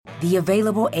The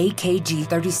available AKG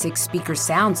 36-speaker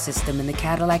sound system in the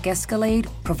Cadillac Escalade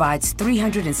provides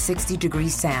 360-degree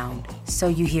sound, so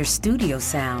you hear studio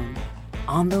sound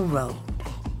on the road.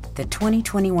 The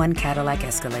 2021 Cadillac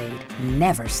Escalade.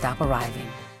 Never stop arriving.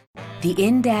 The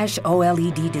in-dash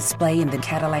OLED display in the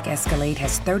Cadillac Escalade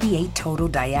has 38 total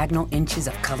diagonal inches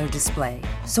of color display.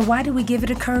 So why do we give it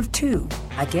a curve too?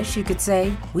 I guess you could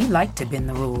say we like to bend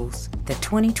the rules. The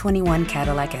 2021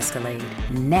 Cadillac Escalade.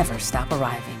 Never stop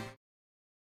arriving.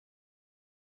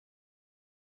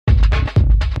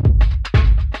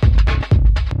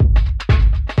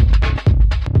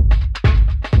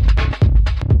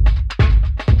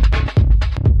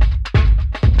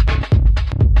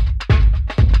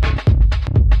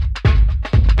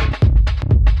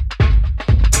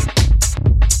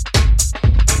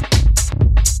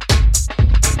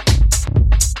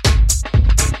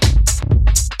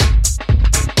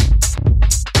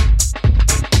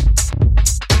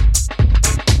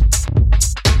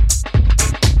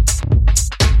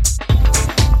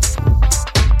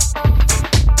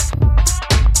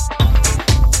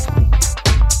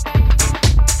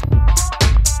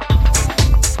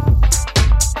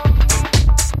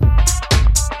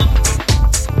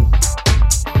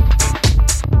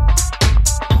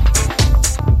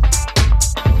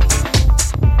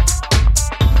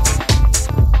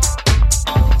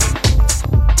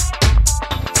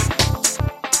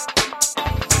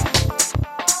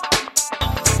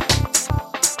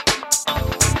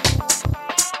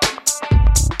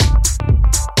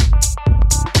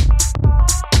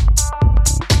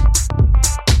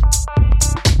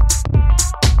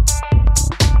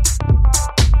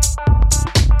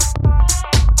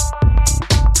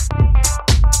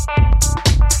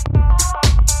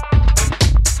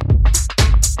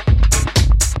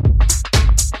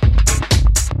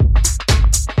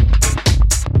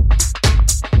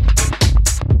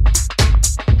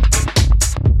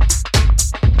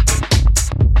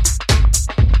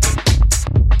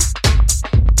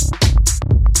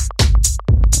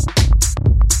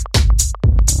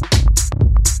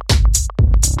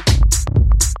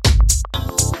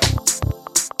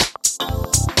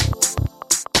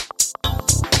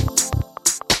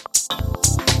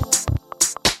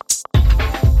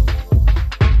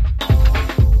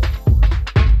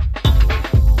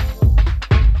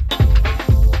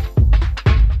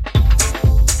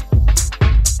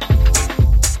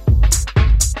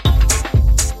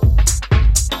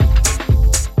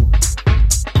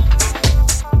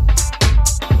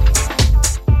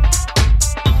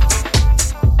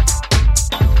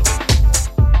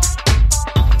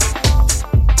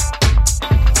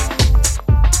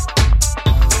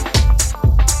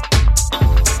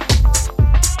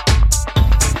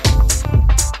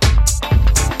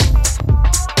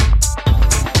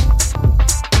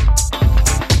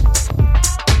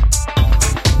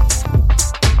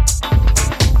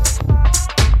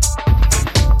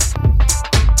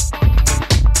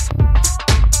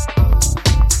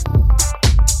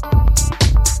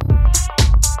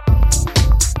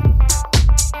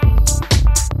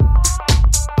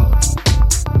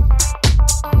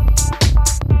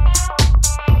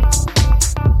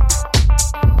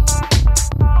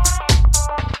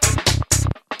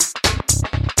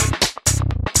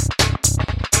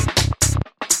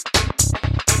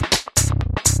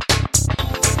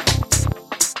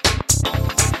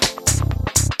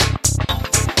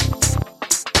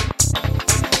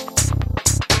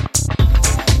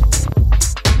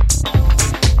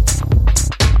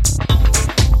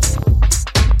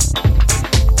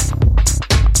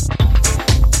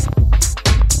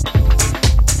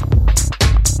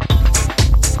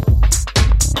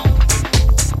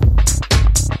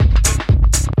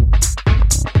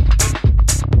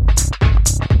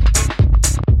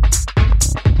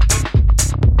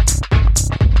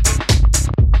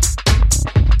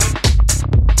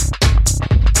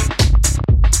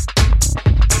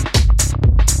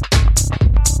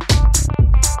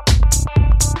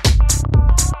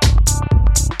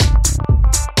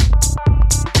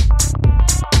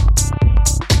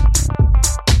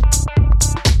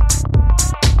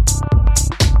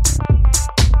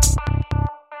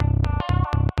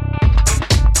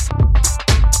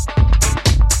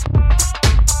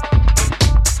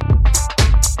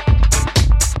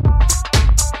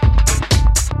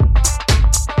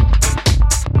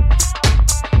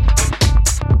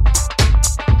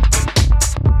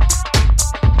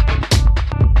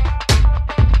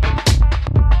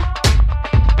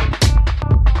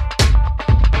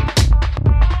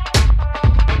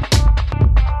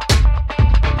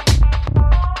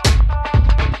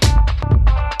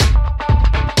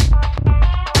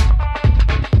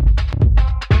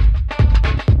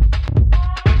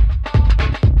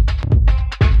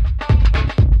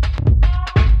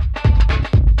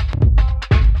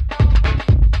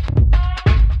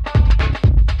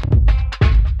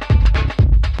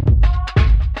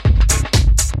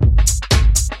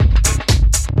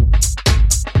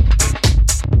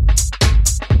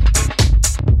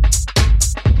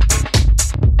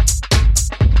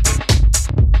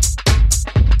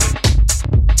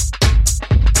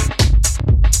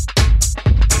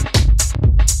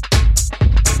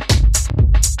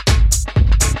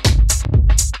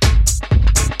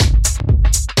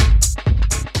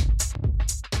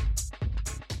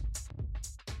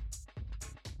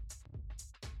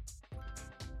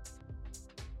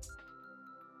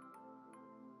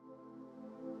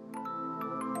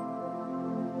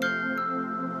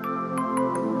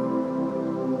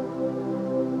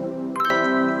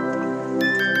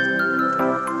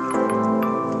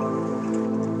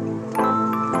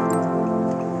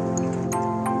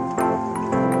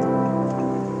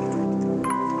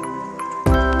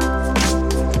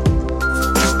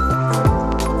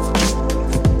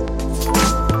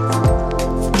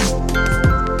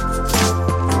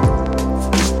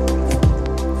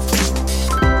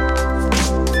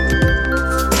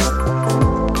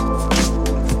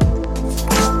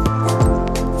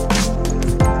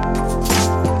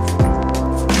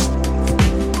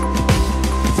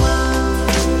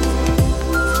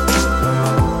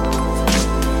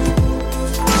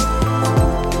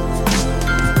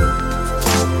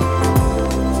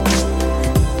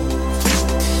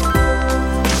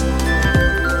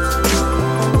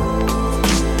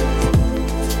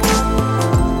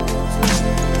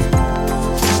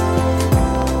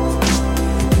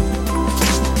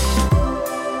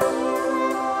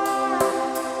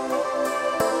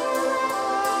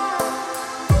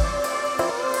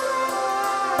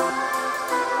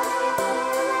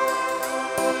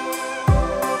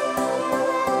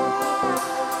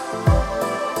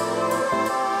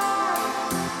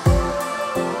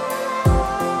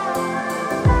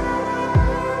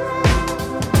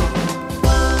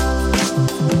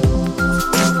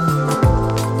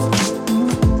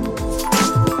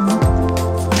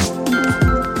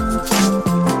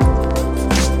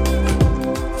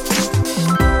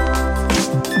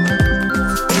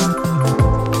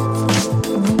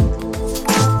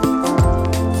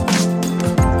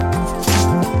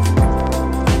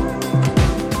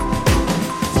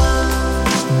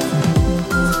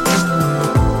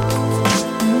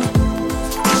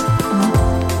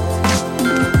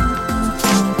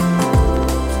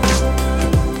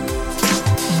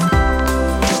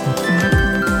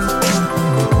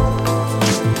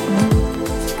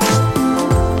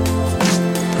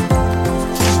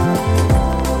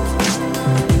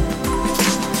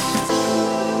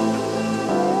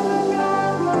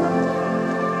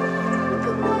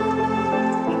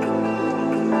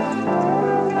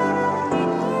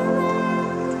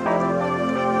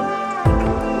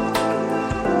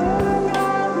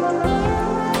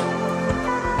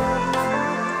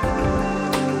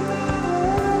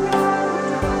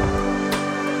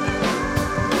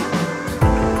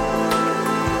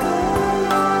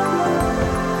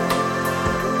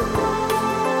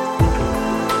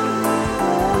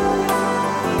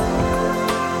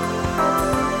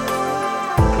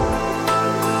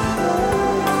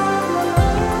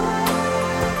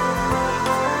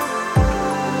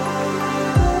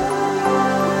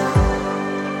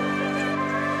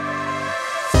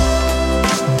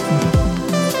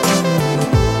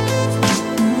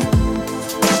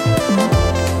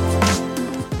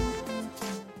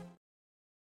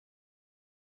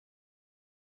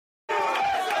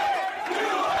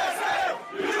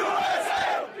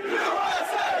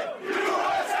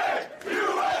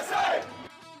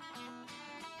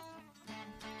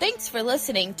 Thanks for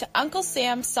listening to Uncle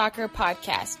Sam's Soccer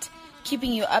Podcast,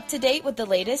 keeping you up to date with the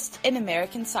latest in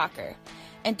American soccer.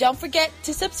 And don't forget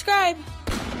to subscribe.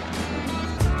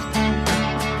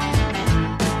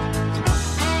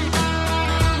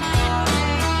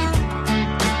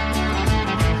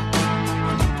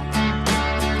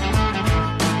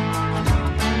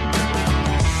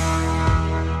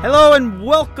 Hello and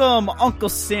welcome, Uncle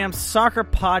Sam's Soccer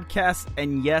Podcast.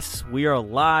 And yes, we are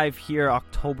live here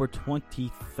October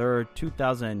 23rd,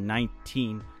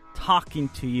 2019, talking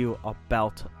to you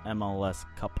about MLS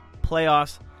Cup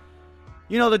playoffs.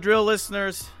 You know the drill,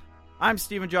 listeners. I'm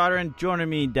Steven Jotter, and joining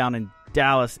me down in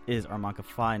Dallas is Armand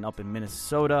Kafai, and up in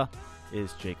Minnesota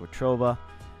is Jake Watrova.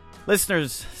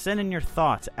 Listeners, send in your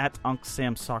thoughts at Uncle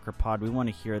Sam's Soccer Pod. We want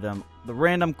to hear them. The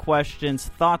random questions,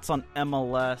 thoughts on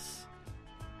MLS,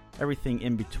 everything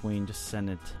in between, just send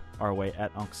it our way at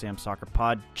Uncle Sam Soccer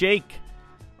Pod. Jake,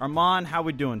 Armand, how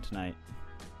we doing tonight?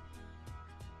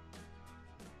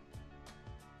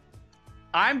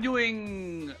 I'm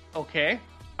doing okay.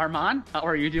 Armand, how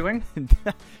are you doing?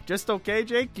 Just okay,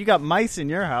 Jake? You got mice in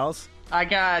your house. I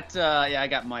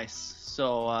got mice.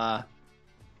 So,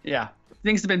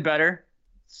 things have been better,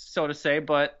 so to say.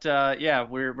 But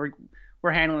we're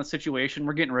handling the situation.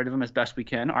 We're getting rid of them as best we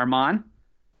can. Armand,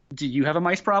 do you have a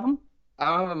mice problem? I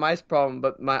don't have a mice problem,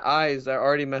 but my eyes are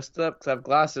already messed up because I have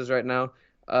glasses right now,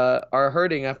 are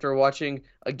hurting after watching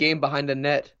a game behind a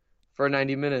net for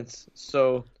 90 minutes.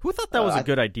 So who thought that was a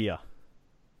good idea?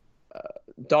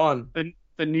 Dawn.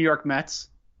 The New York Mets.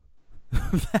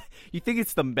 You think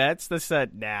it's the Mets that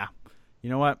said, nah, you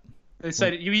know what? They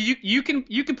said you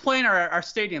can play in our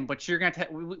stadium, but you're gonna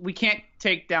we can't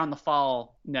take down the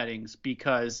foul nettings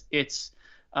because it's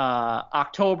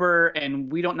October,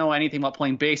 and we don't know anything about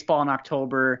playing baseball in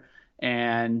October,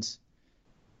 and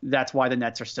that's why the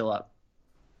Nets are still up.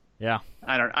 Yeah,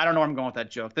 I don't know where I'm going with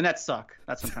that joke. The Nets suck.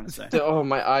 That's what I'm trying to say. Oh,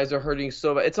 my eyes are hurting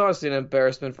so bad. It's honestly an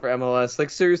embarrassment for MLS. Like,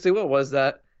 seriously, what was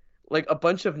that? Like, a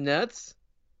bunch of nets?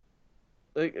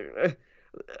 Like,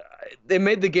 they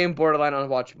made the game borderline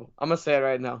unwatchable. I'm gonna say it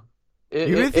right now. You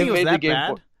really think it was that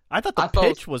bad? I thought the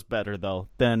pitch was better, though,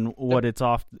 than what it's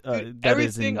off that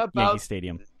is in Yankee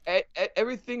Stadium.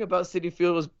 Everything about Citi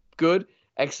Field was good,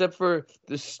 except for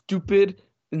the stupid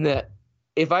net.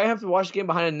 If I have to watch the game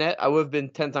behind a net, I would have been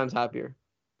 10 times happier.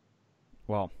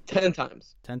 Well, 10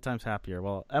 times. 10 times happier.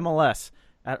 Well, MLS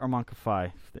at Armand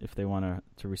Kafai, if they want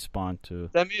to respond to.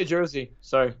 Send me a jersey.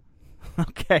 Sorry.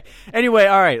 Okay. Anyway,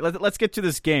 all right. Let's get to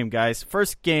this game, guys.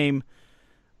 First game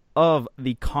of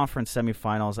the conference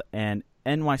semifinals, and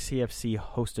NYCFC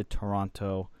hosted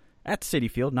Toronto at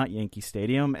Citi Field, not Yankee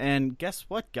Stadium. And guess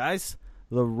what, guys?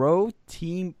 The road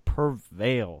team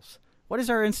prevails. What is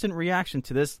our instant reaction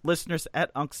to this? Listeners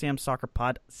at Uncle Sam Soccer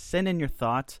Pod, send in your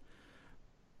thoughts.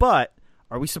 But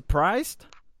are we surprised?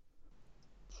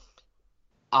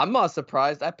 I'm not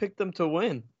surprised. I picked them to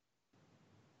win.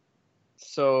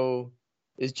 So,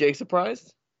 is Jake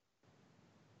surprised?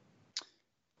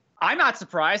 I'm not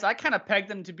surprised. I kind of pegged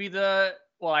them to be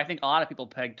I think a lot of people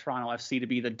pegged Toronto FC to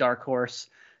be the dark horse.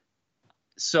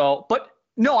 So, but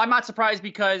no, I'm not surprised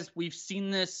because we've seen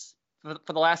this for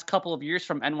the last couple of years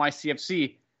from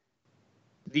NYCFC.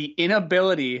 The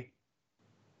inability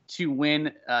to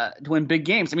win big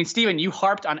games. I mean, Steven, you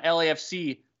harped on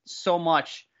LAFC so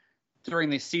much during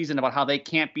the season about how they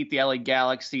can't beat the LA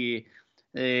Galaxy.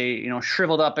 They,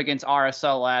 shriveled up against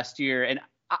RSL last year. And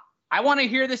I want to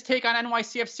hear this take on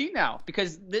NYCFC now,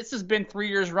 because this has been 3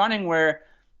 years running where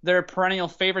they're perennial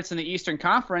favorites in the Eastern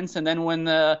Conference. And then when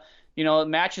the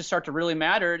matches start to really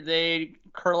matter, they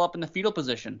curl up in the fetal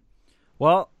position.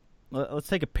 Well, let's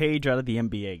take a page out of the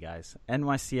NBA, guys.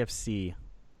 NYCFC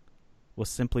was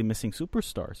simply missing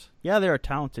superstars. Yeah, they're a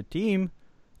talented team.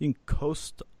 You can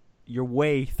coast your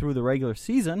way through the regular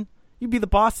season. You'd be the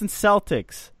Boston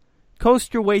Celtics.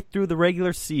 Coast your way through the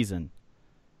regular season.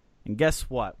 And guess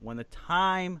what? When the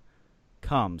time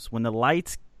comes, when the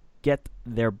lights get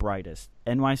their brightest,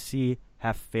 NYC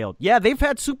have failed. Yeah, they've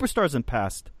had superstars in the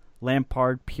past.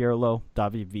 Lampard, Pirlo,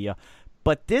 David Villa.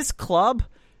 But this club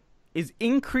is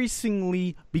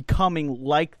increasingly becoming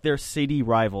like their city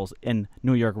rivals in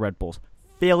New York Red Bulls.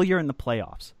 Failure in the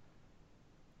playoffs.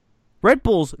 Red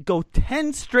Bulls go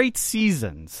 10 straight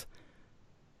seasons,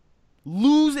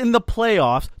 lose in the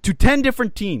playoffs to 10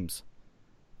 different teams.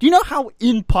 Do you know how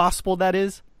impossible that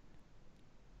is?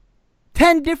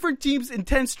 10 different teams in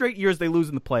 10 straight years they lose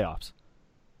in the playoffs.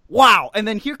 Wow. And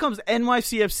then here comes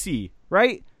NYCFC,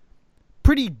 right?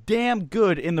 Pretty damn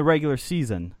good in the regular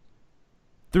season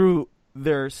through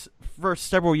their first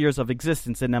several years of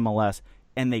existence in MLS,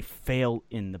 and they fail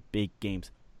in the big games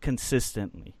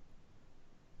consistently.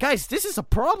 Guys, this is a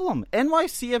problem.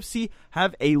 NYCFC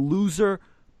have a loser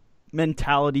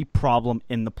mentality problem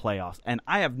in the playoffs, and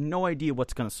I have no idea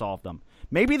what's going to solve them.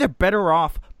 Maybe they're better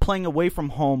off playing away from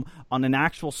home on an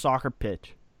actual soccer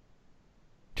pitch.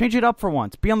 Change it up for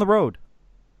once. Be on the road.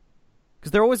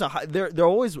 Because they're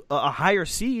always a higher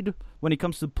seed when it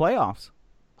comes to the playoffs.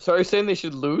 So are you saying they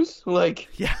should lose? Like,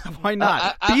 yeah, why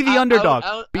not? Be the underdog.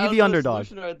 Be the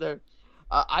underdog. Right there.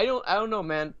 I don't know,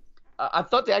 man. I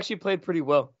thought they actually played pretty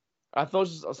well. I thought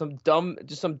it was some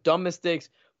dumb mistakes.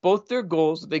 Both their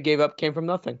goals that they gave up came from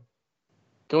nothing.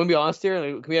 Can we be honest here?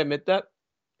 Can we admit that?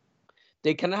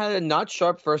 They kind of had a not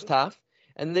sharp first half,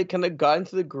 and they kind of got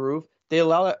into the groove. They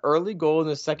allowed an early goal in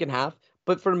the second half,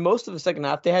 but for most of the second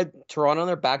half, they had Toronto on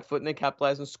their back foot, and they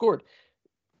capitalized and scored.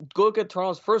 Go look at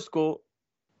Toronto's first goal.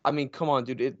 I mean, come on,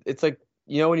 dude. It's like,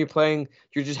 when you're playing,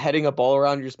 you're just heading a ball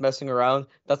around, you're just messing around.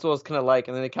 That's what it's kind of like,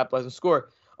 and then they capitalize and score.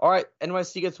 All right,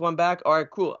 NYC gets one back. All right,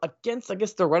 cool. Against, I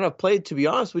guess, the run of play, to be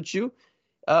honest with you,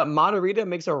 Matarrita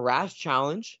makes a rash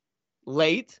challenge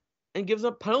late and gives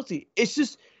up penalty. It's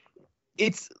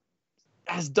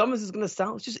as dumb as it's going to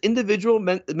sound. It's just individual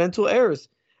mental errors.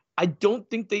 I don't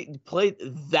think they played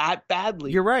that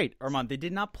badly. You're right, Armand. They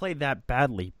did not play that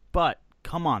badly. But,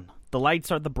 come on. The lights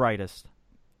are the brightest.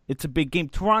 It's a big game.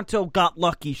 Toronto got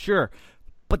lucky, sure.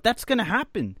 But that's going to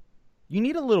happen. You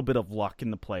need a little bit of luck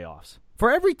in the playoffs. For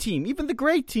every team, even the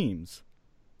great teams.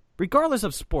 Regardless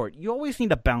of sport, you always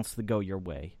need a bounce to go your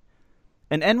way.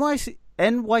 And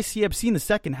NYCFC in the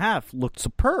second half looked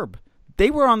superb. They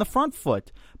were on the front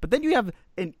foot. But then you have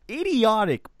an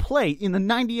idiotic play in the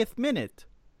 90th minute.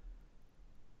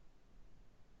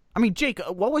 I mean, Jake,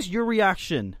 what was your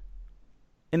reaction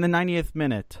in the 90th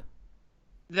minute?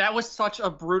 That was such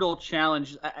a brutal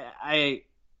challenge. I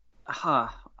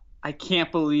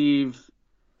can't believe...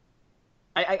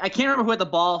 I can't remember who had the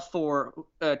ball for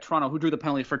Toronto, who drew the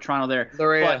penalty for Toronto there.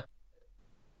 Lorea.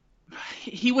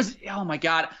 He was, oh my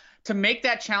God. To make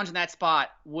that challenge in that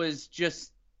spot was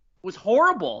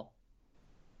horrible.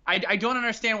 I don't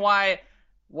understand why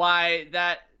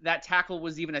that tackle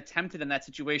was even attempted in that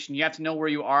situation. You have to know where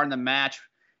you are in the match,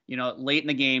 late in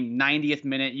the game, 90th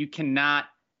minute. You cannot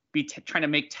be trying to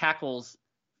make tackles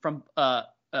from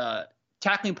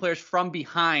tackling players from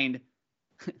behind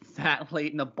that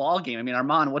late in the ball game. I mean,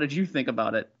 Armand, what did you think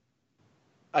about it?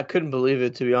 I couldn't believe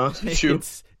it, to be honest with you.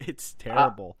 It's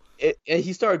terrible. And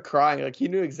he started crying. Like, he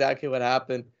knew exactly what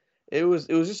happened. It was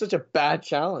just such a bad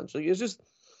challenge. Like, it was just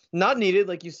not needed,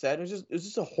 like you said. It was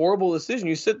just a horrible decision.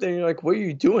 You sit there and you're like, what are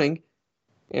you doing?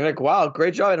 And you're like, wow,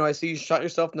 great job. And I see you shot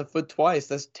yourself in the foot twice.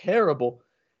 That's terrible.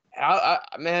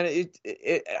 Man,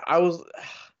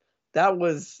 that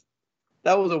was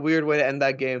a weird way to end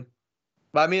that game.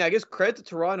 But I mean, I guess credit to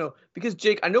Toronto because,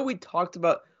 Jake, I know we talked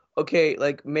about, okay,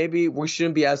 like maybe we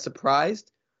shouldn't be as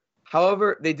surprised.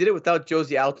 However, they did it without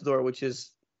Jozy Altidore,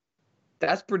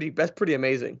 that's pretty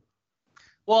amazing.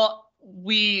 Well,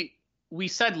 we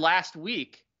said last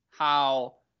week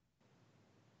how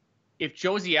if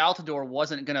Jozy Altidore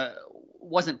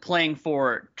wasn't playing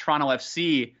for Toronto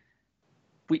FC,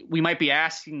 we might be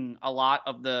asking a lot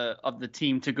of the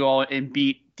team to go out and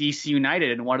beat DC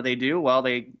United. And what do? Well,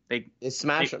 they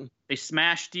smash them. They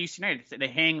smash DC United. They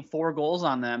hang 4 goals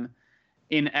on them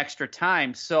in extra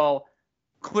time. So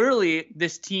clearly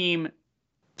this team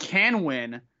can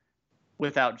win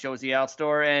without Jozy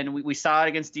Altidore, and we saw it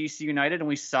against DC United, and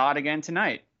we saw it again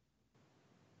tonight.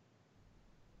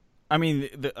 I mean,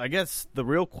 I guess the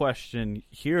real question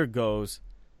here goes,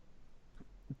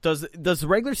 does the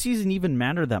regular season even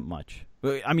matter that much?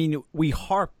 I mean, we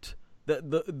harped.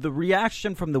 The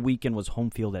reaction from the weekend was home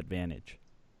field advantage,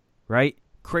 right?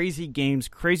 Crazy games,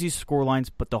 crazy scorelines,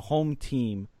 but the home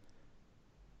team,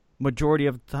 majority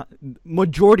of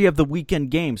the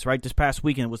weekend games, right? This past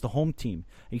weekend was the home team.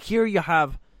 And here you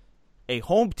have a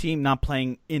home team not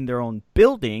playing in their own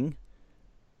building,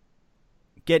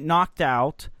 get knocked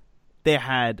out. They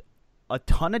had a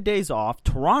ton of days off.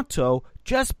 Toronto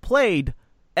just played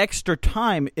extra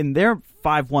time in their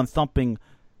 5-1 thumping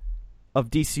of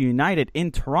DC United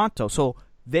in Toronto. So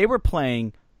they were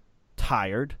playing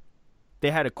tired.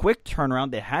 They had a quick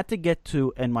turnaround. They had to get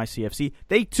to NYCFC.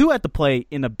 They, too, had to play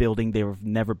in a building they've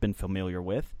never been familiar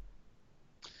with.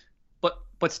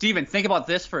 But Steven, think about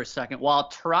this for a second. While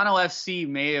Toronto FC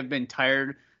may have been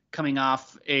tired coming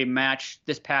off a match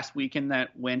this past weekend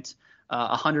that went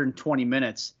 120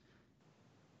 minutes,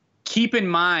 keep in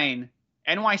mind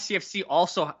NYCFC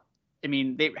also, I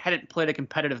mean, they hadn't played a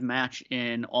competitive match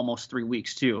in almost 3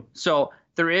 weeks, too. So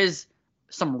there is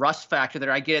some rust factor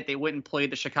there. I get it. They went and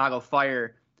played the Chicago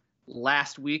Fire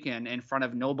last weekend in front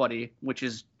of nobody, which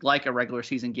is like a regular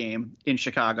season game in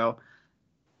Chicago.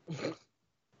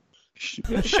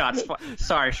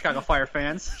 Sorry, Chicago Fire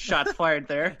fans. Shots fired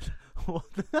there.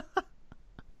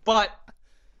 But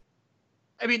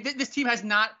I mean, this team has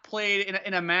not played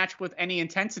in a match with any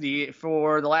intensity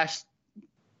for the last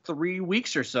 3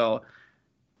 weeks or so.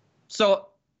 So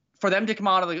for them to come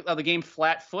out of the game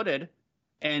flat-footed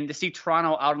and to see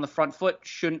Toronto out on the front foot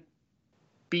shouldn't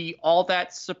be all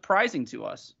that surprising to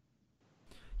us.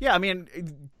 Yeah, I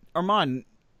mean, Armand,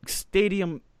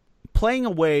 stadium playing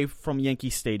away from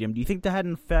Yankee Stadium, do you think that had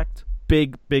an effect,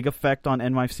 big effect on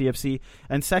NYCFC?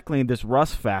 And secondly, this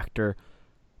rust factor,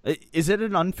 is it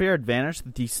an unfair advantage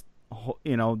that these,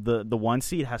 the one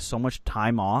seed has so much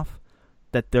time off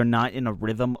that they're not in a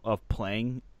rhythm of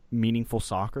playing meaningful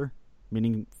soccer,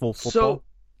 meaningful football?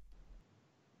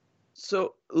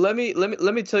 So let me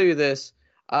tell you this.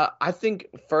 I think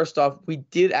first off, we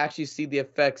did actually see the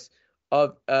effects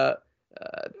of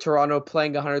Toronto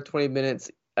playing 120 minutes,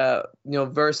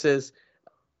 versus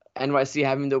NYC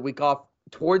having the week off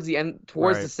towards the end,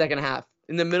 the second half.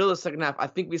 In the middle of the second half, I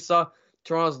think we saw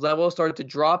Toronto's level started to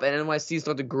drop and NYC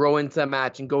started to grow into the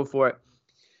match and go for it.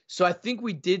 So I think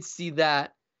we did see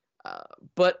that.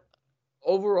 But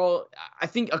overall, I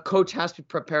think a coach has to be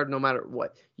prepared no matter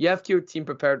what. You have to keep your team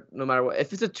prepared no matter what.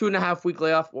 If it's a 2.5 week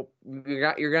layoff, well,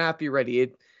 you're gonna have to be ready.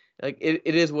 It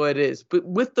is what it is. But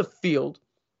with the field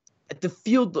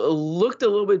looked a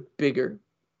little bit bigger.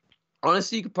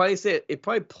 Honestly, you could probably say it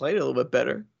probably played a little bit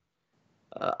better.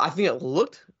 I think it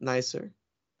looked nicer.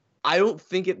 I don't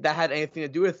think that had anything to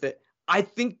do with it. I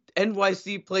think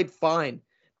NYC played fine.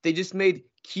 They just made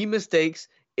key mistakes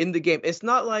in the game. It's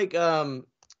not like I'm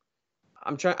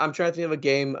trying to think of a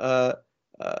game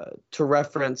to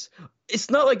reference.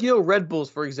 It's not like Red Bulls,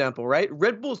 for example, right?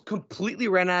 Red Bulls completely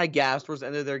ran out of gas towards the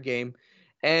end of their game,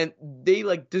 and they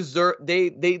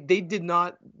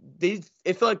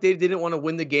it felt like they didn't want to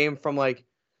win the game from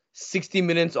 60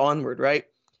 minutes onward, right?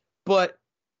 But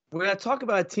when I talk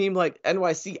about a team like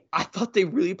NYC, I thought they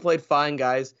really played fine,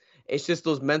 guys. It's just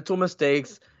those mental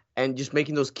mistakes and just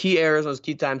making those key errors, those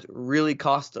key times really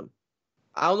cost them.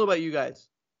 I don't know about you guys,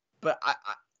 but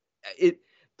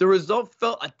the result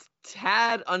felt a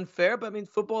tad unfair. But I mean,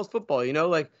 football is football,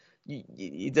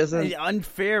 it doesn't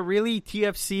unfair really.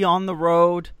 TFC on the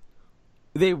road,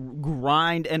 they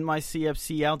grind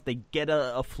NYCFC out. They get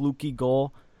a fluky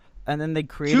goal. And then they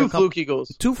create two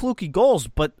fluky goals.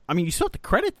 But I mean, you still have to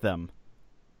credit them.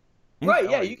 Right,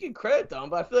 yeah, you can credit them,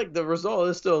 but I feel like the result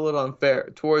is still a little unfair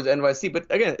towards NYC. But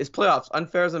again, it's playoffs.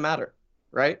 Unfair doesn't matter,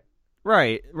 right?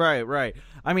 Right.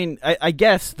 I mean, I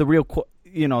guess the real,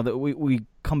 that we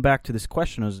come back to this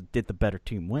question is, did the better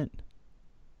team win?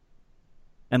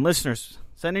 And listeners,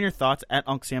 send in your thoughts at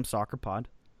Uncle Sam Soccer Pod.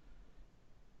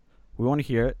 We want to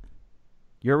hear it.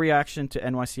 Your reaction to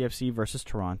NYCFC versus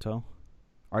Toronto.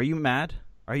 Are you mad?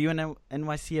 Are you an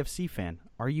NYCFC fan?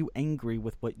 Are you angry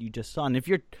with what you just saw? And if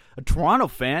you're a Toronto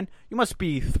fan, you must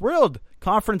be thrilled.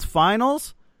 Conference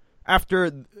finals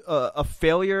after a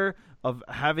failure of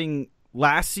having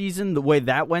last season, the way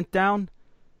that went down.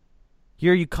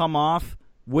 Here you come off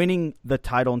winning the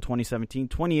title in 2017,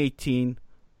 2018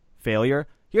 failure.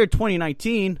 Here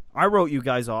 2019, I wrote you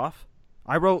guys off.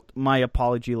 I wrote my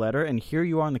apology letter, and here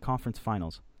you are in the conference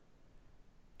finals.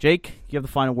 Jake, you have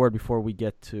the final word before we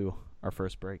get to our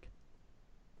first break.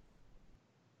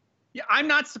 Yeah, I'm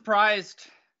not surprised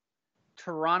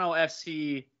Toronto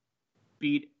FC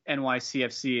beat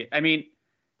NYCFC. I mean,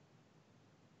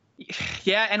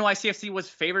 yeah, NYCFC was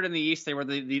favored in the East. They were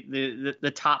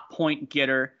the top point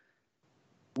getter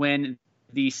when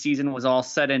the season was all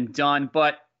said and done.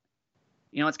 But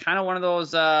it's kind of one of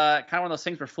those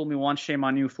things where fool me once, shame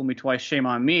on you; fool me twice, shame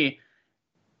on me.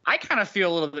 I kind of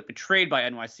feel a little bit betrayed by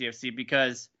NYCFC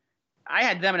because I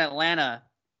had them in Atlanta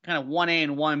kind of 1A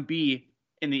and 1B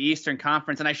in the Eastern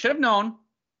Conference, and I should have known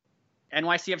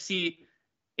NYCFC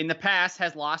in the past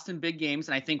has lost in big games,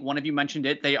 and I think one of you mentioned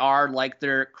it. They are like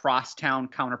their crosstown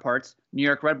counterparts, New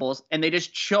York Red Bulls, and they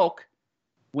just choke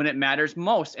when it matters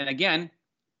most. And again,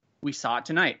 we saw it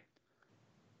tonight.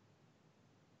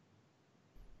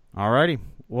 All righty.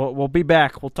 We'll be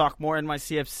back. We'll talk more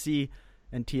NYCFC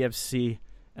and TFC,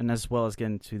 and as well as get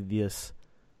into this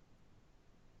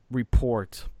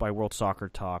report by World Soccer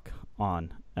Talk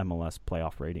on MLS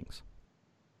playoff ratings.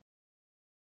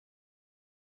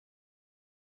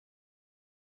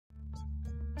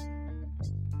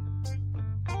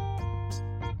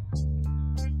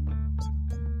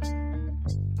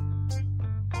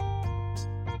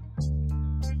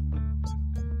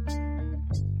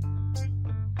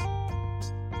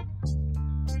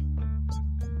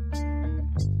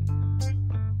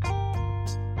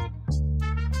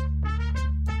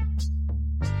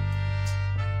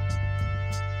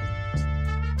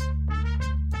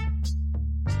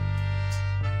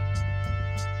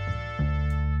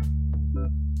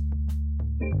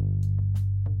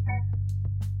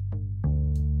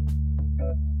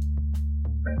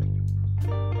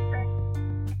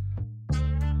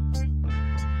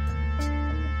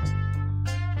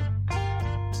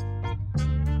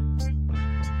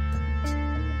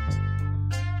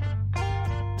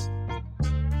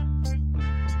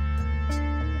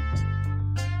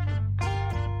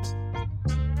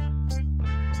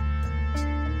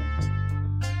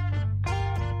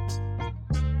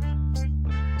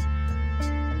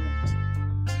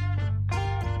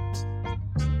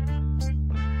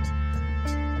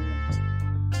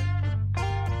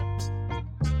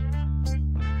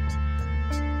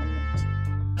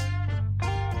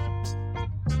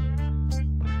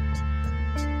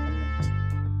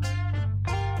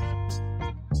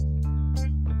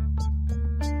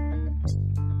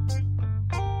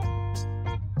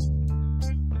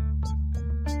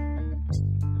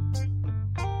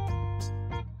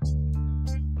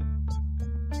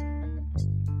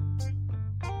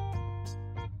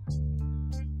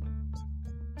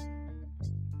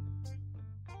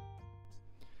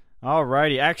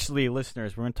 Alrighty. Actually,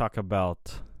 listeners, we're going to talk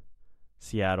about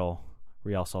Seattle,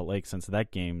 Real Salt Lake, since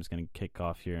that game is going to kick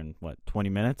off here in, 20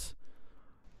 minutes?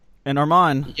 And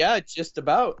Armand. Yeah, just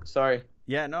about. Sorry.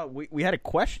 Yeah, no, we had a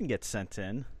question get sent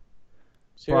in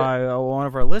Sure. by one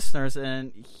of our listeners,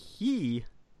 and he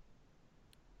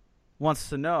wants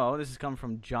to know, this is coming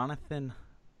from Jonathan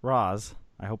Roz.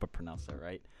 I hope I pronounced that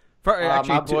right.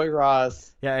 My boy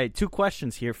Roz. Yeah, hey, 2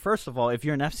 questions here. First of all, if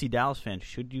you're an FC Dallas fan,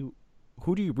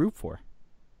 who do you root for?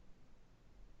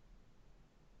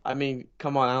 I mean,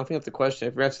 come on. I don't think that's a question.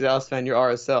 If you're an FC Dallas fan, you're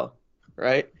RSL,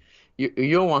 right? You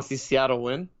don't want to see Seattle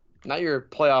win. Not your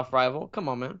playoff rival. Come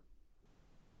on, man.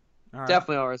 All right.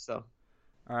 Definitely RSL.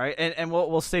 All right, and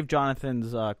we'll save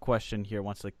Jonathan's question here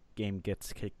once the game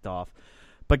gets kicked off.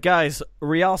 But guys,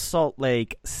 Real Salt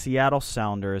Lake, Seattle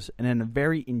Sounders, and in a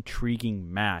very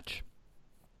intriguing match.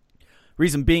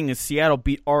 Reason being is Seattle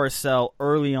beat RSL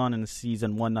early on in the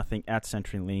season, 1-0 at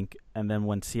CenturyLink, and then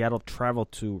when Seattle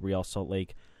traveled to Real Salt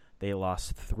Lake, they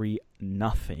lost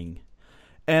 3-0.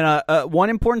 And one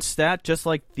important stat, just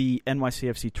like the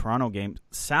NYCFC Toronto game,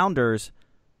 Sounders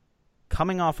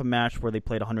coming off a match where they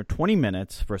played 120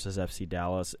 minutes versus FC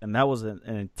Dallas, and that was an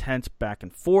intense back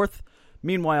and forth.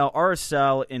 Meanwhile,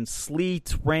 RSL in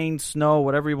sleet, rain, snow,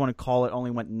 whatever you want to call it, only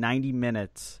went 90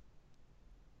 minutes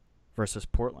versus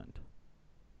Portland.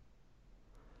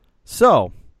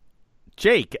 So,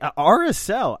 Jake,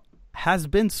 RSL has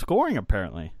been scoring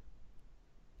apparently.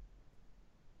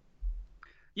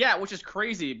 Yeah, which is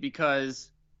crazy because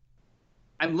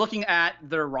I'm looking at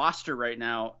their roster right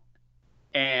now,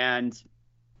 and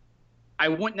I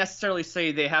wouldn't necessarily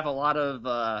say they have a lot of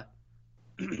I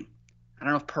don't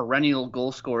know if perennial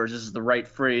goal scorers is the right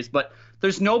phrase, but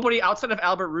there's nobody outside of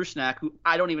Albert Rusnak who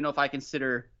I don't even know if I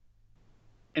consider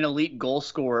an elite goal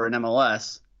scorer in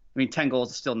MLS. I mean, 10 goals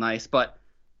is still nice, but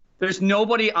there's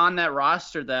nobody on that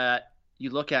roster that you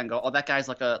look at and go, oh, that guy's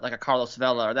like a Carlos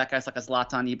Vela, or that guy's like a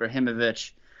Zlatan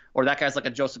Ibrahimovic, or that guy's like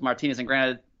a Joseph Martinez. And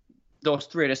granted, those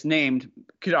 3 I just named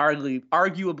could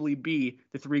arguably be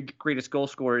the 3 greatest goal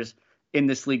scorers in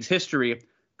this league's history.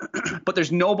 But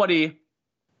there's nobody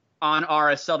on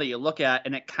RSL that you look at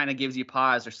and it kind of gives you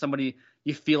pause, or somebody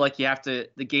you feel like you have to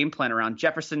the game plan around.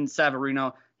 Jefferson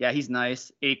Savarino, yeah, he's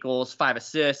nice. 8 goals, 5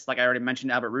 assists. Like I already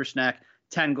mentioned, Albert Rusnak,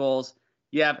 10 goals.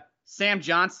 You have Sam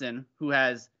Johnson, who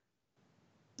has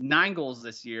 9 goals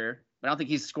this year, but I don't think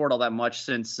he's scored all that much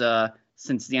since the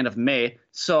end of May.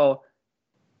 So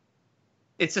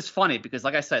it's just funny because,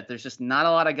 like I said, there's just not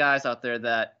a lot of guys out there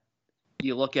that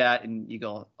you look at and you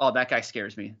go, oh, that guy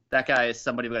scares me. That guy is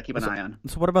somebody we got to keep an eye on.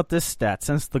 So what about this stat?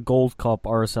 Since the Gold Cup,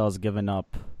 RSL has given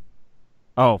up...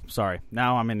 Oh, sorry.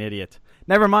 Now I'm an idiot.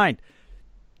 Never mind.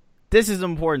 This is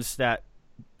an important stat,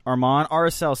 Armand.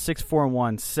 RSL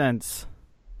 6-4-1 since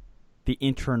the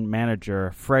interim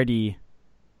manager, Freddie...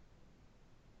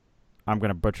 I'm going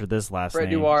to butcher this last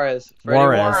Freddie name. Juarez.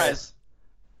 Juarez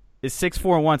is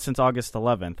 6-4-1 since August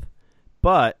 11th.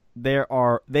 But they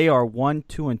are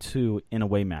 1-2-2 in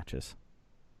away matches.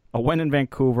 A win in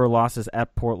Vancouver, losses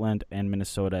at Portland and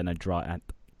Minnesota, and a draw at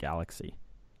Galaxy.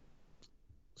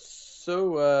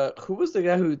 So, who was the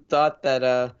guy who thought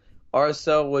that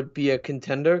RSL would be a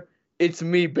contender? It's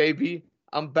me, baby.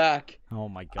 I'm back. Oh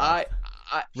my god!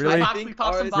 Really? I Should we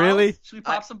pop some bottles? Really? Should we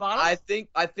pop some bottles? I think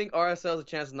RSL has a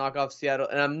chance to knock off Seattle,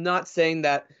 and I'm not saying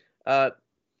that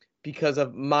because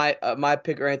of my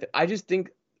pick or anything. I just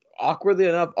think, awkwardly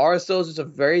enough, RSL is just a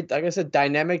very, like I said,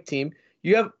 dynamic team.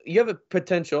 You have a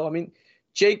potential. I mean,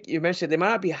 Jake, you mentioned they might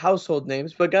not be household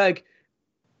names, but a guy like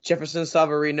Jefferson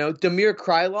Savarino, Damir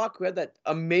Kreilach, who had that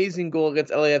amazing goal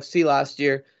against LAFC last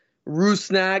year,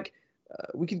 Rusnak.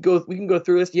 We can go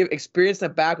through this. You have experience in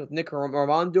the back with Nick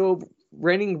Armando,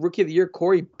 reigning Rookie of the Year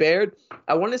Corey Baird.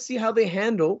 I want to see how they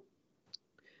handle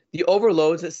the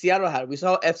overloads that Seattle had. We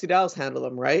saw FC Dallas handle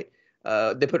them, right?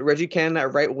 They put Reggie Cannon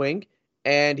at right wing,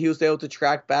 and he was able to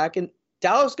track back. And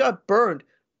Dallas got burned.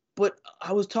 But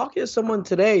I was talking to someone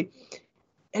today,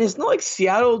 and it's not like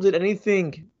Seattle did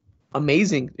anything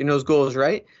amazing in those goals,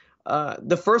 right?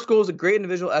 The first goal was a great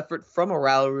individual effort from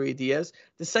Raul Ruidiaz.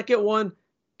 The second one,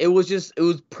 it was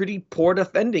pretty poor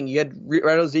defending. You had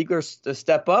Renato Ziegler to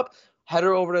step up,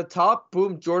 header over the top,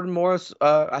 boom, Jordan Morris,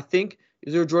 I think,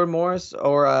 is there Jordan Morris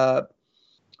or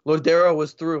Lodero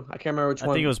was through. I can't remember which one.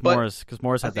 I think it was Morris, because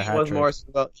Morris had the hat trick. It was Morris.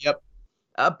 Well, yep.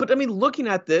 But I mean, looking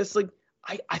at this, like,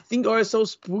 I think RSL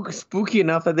is spooky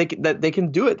enough that they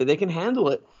can do it, that they can handle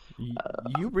it.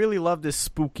 You really love this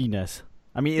spookiness.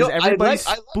 I mean, is everybody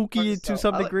spooky to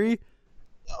some degree?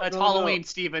 It's Halloween,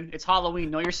 Steven. It's Halloween.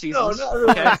 Know your seasons. No,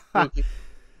 not everyone's spooky.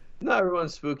 Not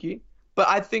everyone's spooky. But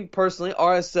I think personally,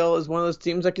 RSL is one of those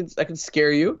teams that can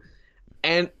scare you.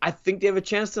 And I think they have a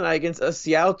chance tonight against a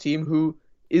Seattle team who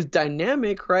is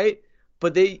dynamic, right?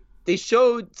 But they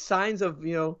showed signs of,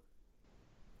 the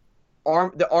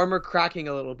armor cracking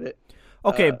a little bit.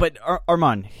 Okay, but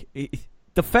Arman,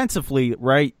 defensively,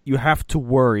 right, you have to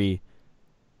worry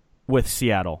with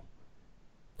Seattle.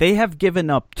 They have given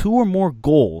up 2 or more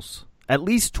goals, at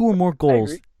least 2 or more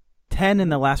goals, 10 in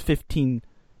the last 15,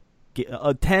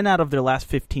 10 out of their last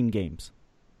 15 games.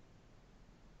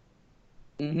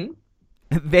 Mm-hmm.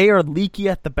 They are leaky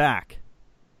at the back.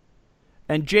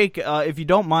 And Jake, if you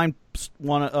don't mind,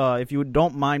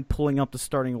 pulling up the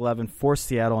starting 11 for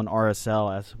Seattle and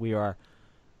RSL, as we are,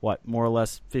 more or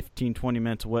less 15, 20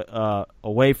 minutes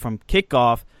away from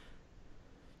kickoff.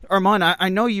 Arman, I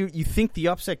know you think the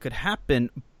upset could happen,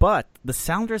 but the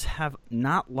Sounders have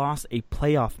not lost a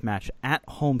playoff match at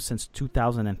home since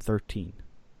 2013.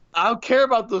 I don't care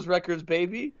about those records,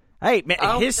 baby. Hey,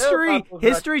 man,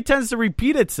 history tends to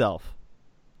repeat itself.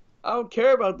 I don't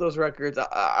care about those records.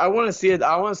 I want to see it.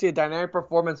 I want to see a dynamic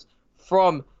performance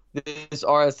from this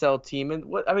RSL team. And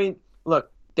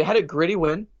look, they had a gritty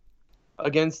win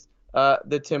against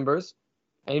the Timbers.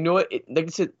 And you know what? Like I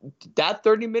said, that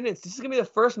 30 minutes, this is going to be the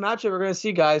first matchup we're going to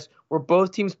see, guys, where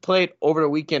both teams played over the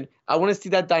weekend. I want to see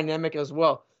that dynamic as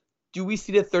well. Do we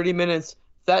see the 30 minutes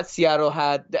that Seattle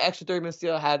had, the extra 30 minutes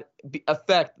Seattle had,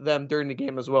 affect them during the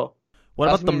game as well? What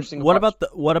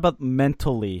about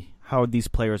mentally, how these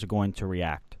players are going to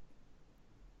react?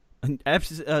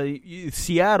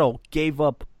 Seattle gave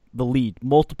up the lead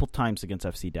multiple times against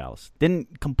FC Dallas.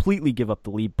 Didn't completely give up the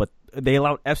lead, but they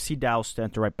allowed FC Dallas to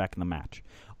enter right back in the match.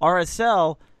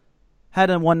 RSL had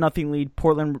a 1-0 lead.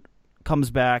 Portland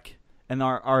comes back, and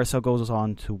RSL goes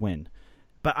on to win.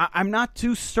 But I'm not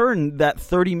too certain that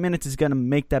 30 minutes is going to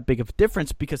make that big of a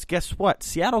difference because guess what?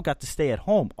 Seattle got to stay at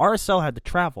home. RSL had to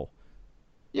travel.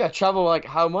 Yeah, travel like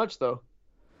how much, though?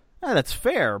 That's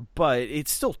fair, but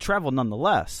it's still travel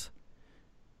nonetheless.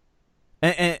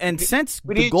 And since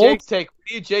we the need goal... Jake's take.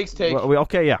 We need Jake's take.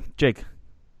 Okay, yeah, Jake.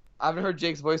 I haven't heard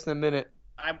Jake's voice in a minute.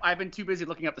 I've been too busy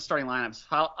looking up the starting lineups.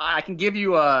 I can give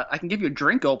you a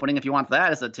drink opening if you want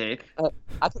that as a take.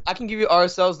 I can give you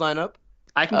RSL's lineup.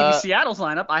 I can give you Seattle's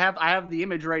lineup. I have the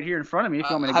image right here in front of me if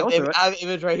you want me to go through it. I have the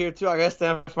image right here too. I guess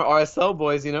stand for RSL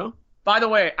boys, By the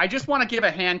way, I just want to give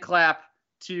a hand clap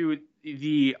to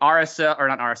the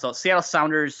Seattle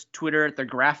Sounders Twitter, their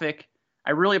graphic.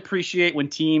 I really appreciate when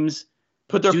teams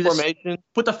put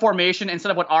the formation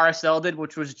instead of what RSL did,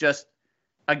 which was just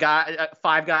a guy,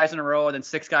 5 guys in a row, and then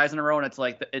 6 guys in a row, and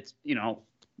it's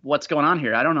what's going on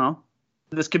here? I don't know.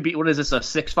 This could be, what is this, a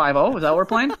 6-5-0? Is that what we're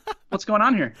playing? What's going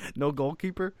on here? No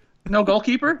goalkeeper? No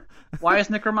goalkeeper? Why is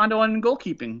Nick Rimando in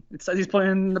goalkeeping? It says he's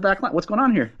playing in the back line. What's going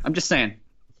on here? I'm just saying.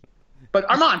 But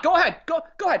Arman, go ahead. Go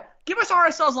ahead. Give us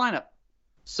RSL's lineup.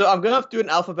 So I'm going to have to do an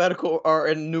alphabetical or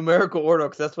in numerical order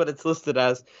because that's what it's listed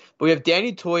as. But we have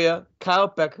Danny Toya, Kyle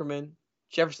Beckerman,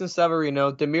 Jefferson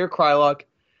Savarino, Damir Kryluk,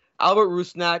 Albert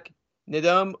Rusnak,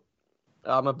 Nidam,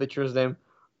 I'm going to butcher his name,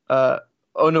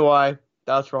 Onuai,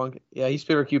 that's wrong. Yeah, he's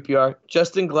favorite QPR.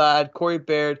 Justin Glad, Corey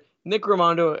Baird, Nick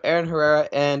Rimando, Aaron Herrera,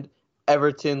 and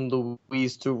Everton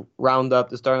Luis to round up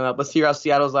the starting lineup. Let's hear how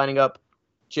Seattle's lining up.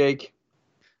 Jake.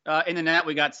 In the net,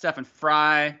 we got Stephen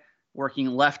Fry. Working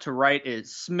left to right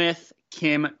is Smith,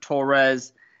 Kim,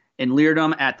 Torres, and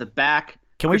Leardom at the back.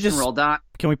 Can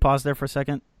we pause there for a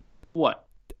second? What?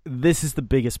 This is the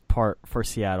biggest part for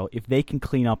Seattle. If they can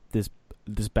clean up this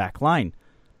back line.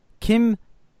 Kim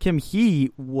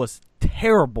Hee was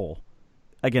terrible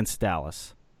against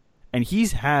Dallas. And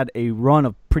he's had a run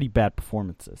of pretty bad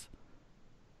performances.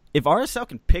 If RSL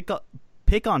can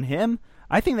pick on him,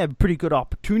 I think they have a pretty good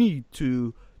opportunity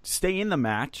to stay in the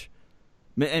match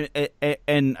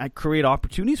and create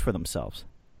opportunities for themselves.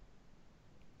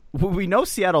 We know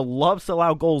Seattle loves to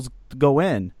allow goals to go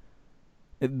in.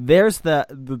 There's the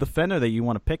defender that you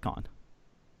want to pick on.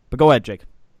 But go ahead, Jake.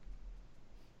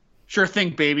 Sure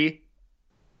thing, baby.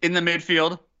 In the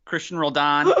midfield, Christian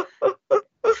Roldan.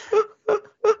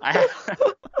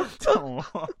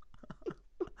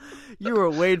 You were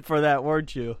waiting for that,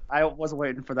 weren't you? I was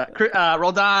waiting for that.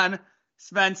 Roldan,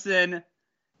 Svensson,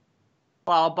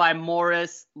 followed by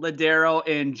Morris, Ladero,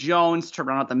 and Jones to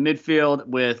round out the midfield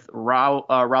with Raul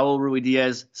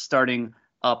Ruidiaz starting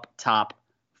up top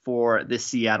for the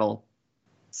Seattle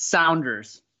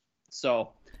Sounders.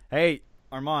 So, hey,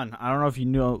 Arman, I don't know if you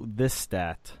know this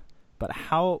stat, but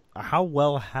how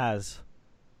well has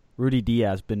Rudy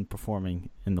Diaz been performing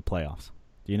in the playoffs?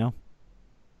 Do you know?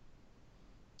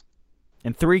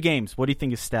 In 3 games, what do you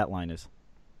think his stat line is?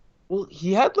 Well,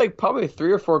 he had probably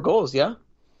 3 or 4 goals, yeah?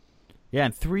 Yeah,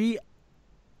 in 3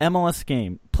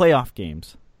 MLS playoff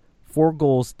games, 4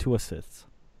 goals, 2 assists.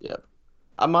 Yep.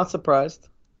 I'm not surprised.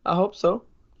 I hope so.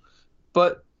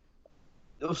 But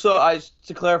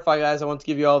to clarify, guys, I want to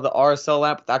give you all the RSL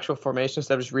app with actual formation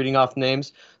instead of just reading off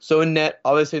names. So in net,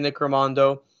 obviously Nick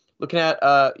Rimando. Looking at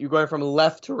you're going from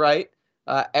left to right.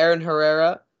 Aaron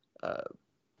Herrera.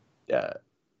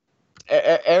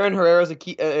 Aaron Herrera is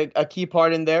a key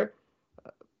part in there.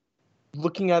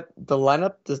 Looking at the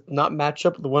lineup does not match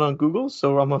up with the one on Google,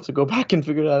 so I'm going to have to go back and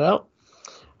figure that out.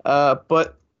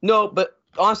 But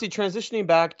honestly, transitioning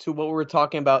back to what we were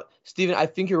talking about, Steven, I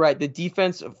think you're right. The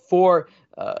defense for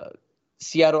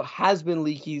Seattle has been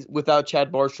leaky without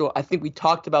Chad Marshall. I think we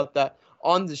talked about that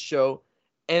on the show.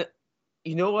 And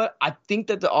you know what? I think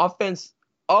that the offense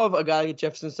of a guy like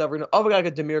Jefferson Severino, of a guy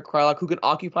like Damir Kreilach, who can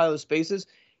occupy those spaces,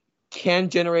 can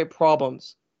generate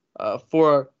problems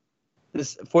for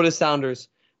the Sounders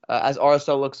as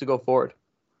RSL looks to go forward.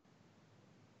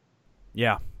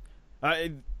 Yeah.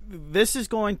 This is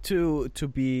going to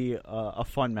be a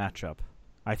fun matchup.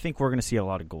 I think we're going to see a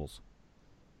lot of goals.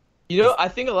 I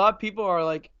think a lot of people are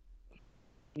like,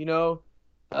 think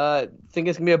it's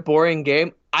going to be a boring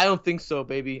game. I don't think so,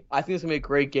 baby. I think it's going to be a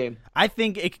great game. I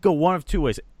think it could go one of two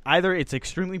ways. Either it's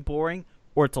extremely boring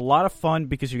or it's a lot of fun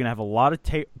because you're going to have a lot of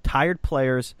tired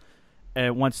players.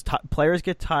 And once players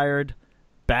get tired,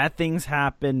 bad things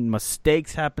happen,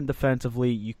 mistakes happen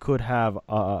defensively, you could have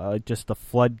just the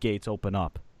floodgates open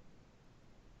up.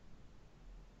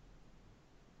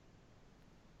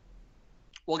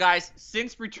 Well, guys,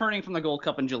 since returning from the Gold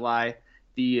Cup in July,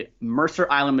 the Mercer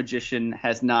Island Magician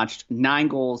has notched 9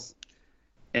 goals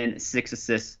and 6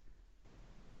 assists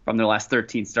from their last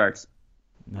 13 starts.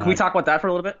 Can we talk about that for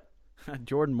a little bit?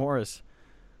 Jordan Morris,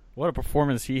 what a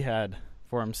performance he had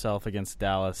for himself against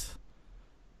Dallas.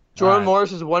 Jordan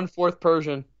Morris is 1/4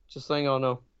 Persian, just letting y'all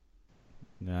know.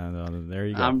 No, there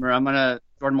you go. Jordan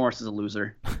Morris is a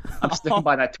loser. I'm sticking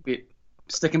by that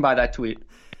tweet.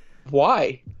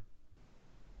 Why?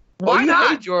 Why not? You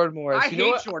hate Jordan Morris. I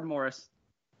hate Jordan Morris.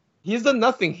 He's done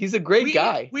nothing. He's a great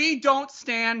guy. We don't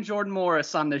stand Jordan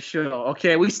Morris on this show,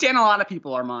 okay? We stand a lot of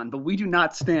people, Armand, but we do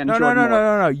not stand Jordan Morris.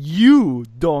 No. You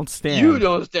don't stand. You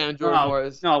don't stand Jordan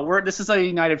Morris. No, this is a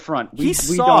united front.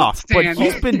 He's soft, but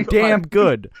he's been damn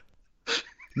good.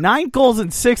 9 goals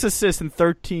and 6 assists in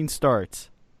 13 starts.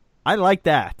 I like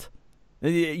that.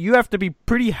 You have to be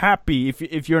pretty happy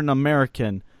if you're an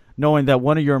American, knowing that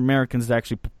one of your Americans is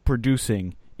actually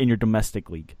producing in your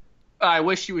domestic league. I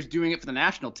wish he was doing it for the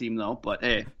national team, though. But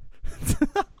hey,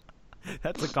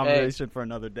 that's a conversation for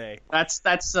another day. That's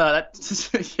yeah.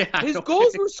 His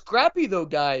goals were scrappy, though,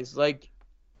 guys. Like,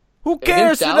 who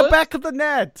cares? In the back of the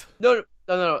net. No.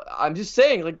 I'm just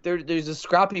saying, like, there's a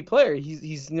scrappy player.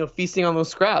 He's feasting on those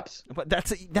scraps. But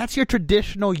that's your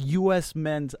traditional U.S.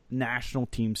 men's national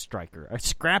team striker, a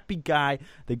scrappy guy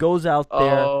that goes out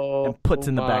there and puts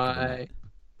in the back of the net.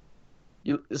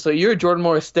 So you're a Jordan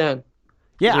Morris stan?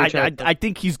 Yeah, I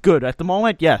think he's good at the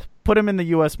moment. Yeah, put him in the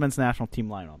U.S. men's national team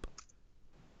lineup.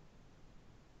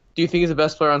 Do you think he's the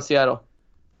best player on Seattle?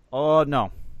 Oh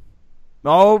no.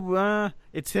 Oh,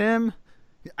 it's him.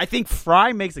 I think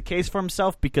Fry makes a case for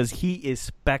himself because he is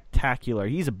spectacular.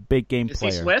 He's a big game player.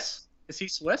 Is he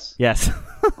Swiss? Yes.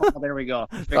 Oh, there we go.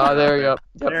 There we go.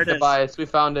 There it is. Bias. We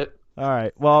found it. All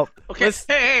right. Well. Okay.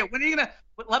 Hey, when are you gonna?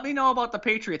 Let me know about the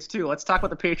Patriots too. Let's talk about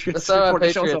the Patriots.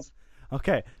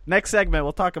 Okay, next segment,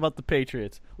 we'll talk about the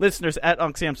Patriots. Listeners at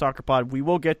UncSam Soccer Pod, we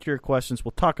will get to your questions.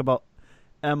 We'll talk about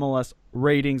MLS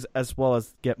ratings as well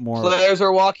as get more. Players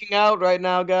are walking out right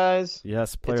now, guys.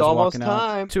 Yes, players it's are almost walking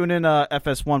time. out. Tune in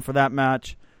FS1 for that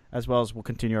match, as well as we'll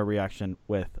continue our reaction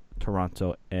with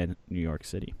Toronto and New York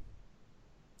City.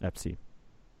 FC.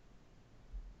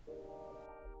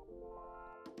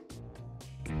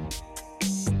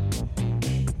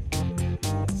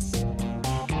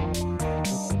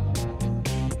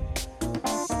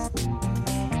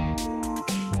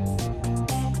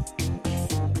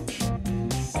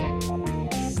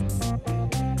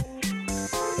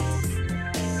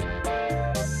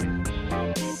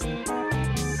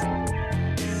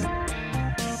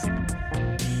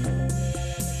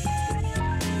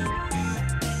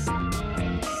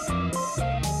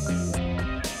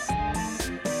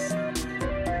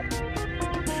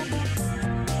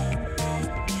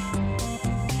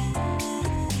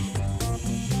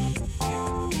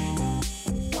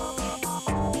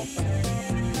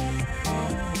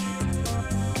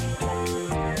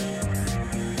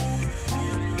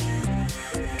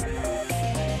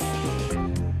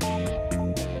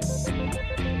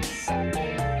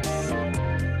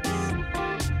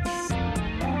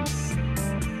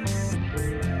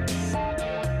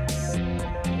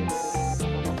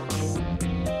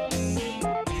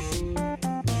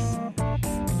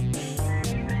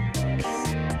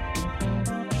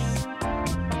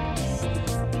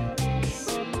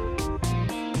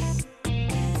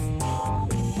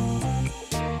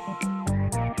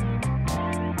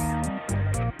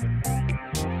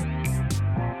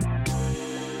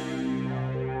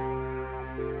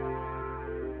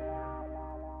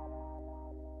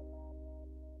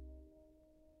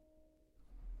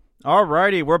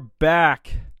 Alrighty, we're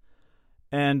back.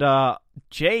 And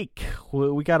Jake,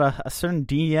 we got a certain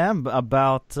DM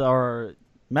about our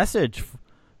message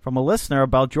from a listener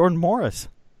about Jordan Morris.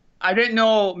 I didn't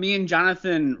know me and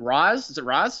Jonathan Roz. Is it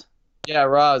Roz? Yeah,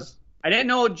 Roz. I didn't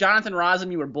know Jonathan Roz and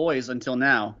me were boys until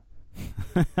now.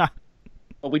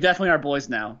 But we definitely are boys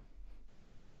now.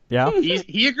 Yeah?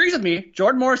 He agrees with me.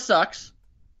 Jordan Morris sucks.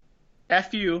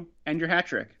 F you and your hat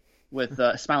trick with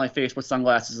a smiley face with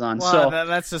sunglasses on. Well, so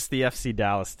that's just the FC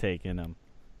Dallas take in him.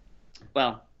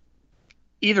 Well,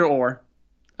 either or.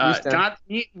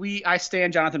 I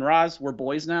stand Jonathan Roz. We're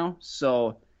boys now.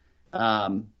 So,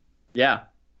 yeah.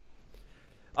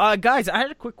 Guys, I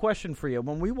had a quick question for you.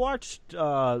 When we watched,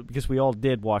 because we all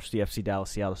did watch the FC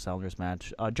Dallas Seattle Sounders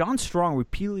match, John Strong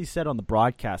repeatedly said on the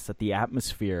broadcast that the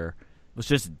atmosphere was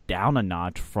just down a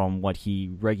notch from what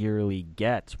he regularly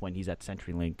gets when he's at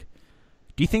CenturyLink.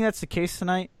 Do you think that's the case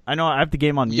tonight? I know I have the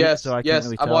game on mute, so I can't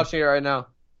really tell. I'm watching it right now.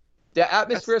 The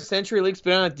atmosphere of CenturyLink's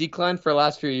been on a decline for the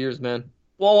last few years, man.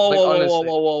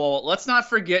 Whoa. Let's not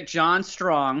forget John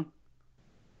Strong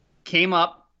came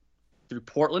up through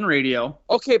Portland radio.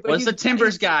 Okay, but was the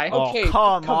Timbers guy. Okay,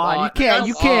 come on.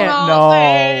 You can't. No.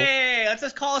 Hey, let's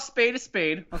just call a spade,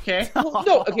 okay?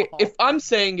 No, okay. If I'm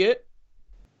saying it,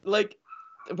 like,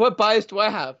 what bias do I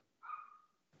have?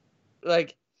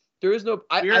 Like, there is no.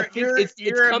 I think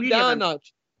it's come down a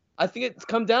notch. I think it's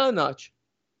come down a notch.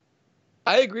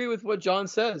 I agree with what John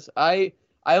says. I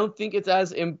don't think it's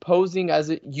as imposing as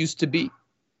it used to be.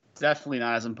 Definitely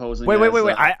not as imposing. Wait.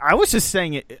 I was just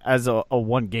saying it as a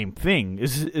one-game thing.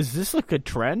 Is this like a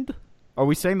trend? Are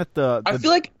we saying that the... I feel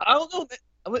like, I don't know.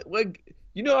 Like,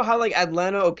 you know how like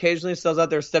Atlanta occasionally sells out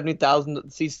their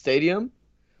 70,000-seat stadium?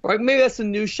 Or like maybe that's a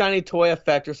new shiny toy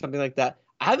effect or something like that.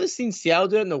 I haven't seen Seattle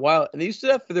do it in a while. And they used to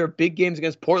do that for their big games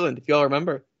against Portland, if y'all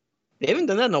remember. They haven't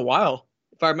done that in a while,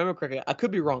 if I remember correctly. I could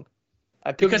be wrong.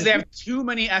 Because they have too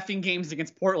many effing games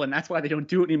against Portland. That's why they don't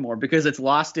do it anymore, because it's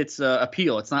lost its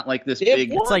appeal. It's not like this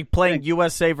big... It's like playing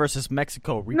USA versus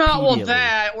Mexico repeatedly. Not well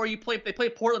that, or they play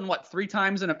Portland, 3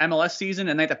 times in an MLS season,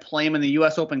 and they have to play them in the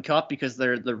U.S. Open Cup because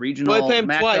they're the regional they play them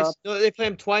matchup. twice. No, they play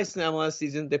them twice in the MLS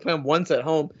season. They play them once at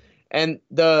home. And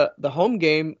the home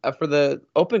game for the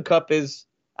Open Cup is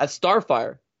at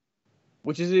Starfire,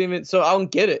 which isn't even... So I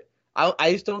don't get it.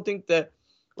 I just don't think that...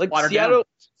 Like,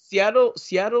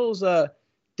 Seattle's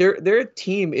their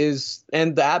team is,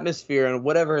 and the atmosphere and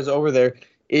whatever is over there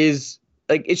is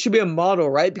like, it should be a model,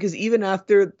 right? Because even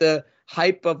after the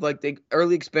hype of like the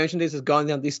early expansion days has gone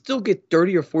down, they still get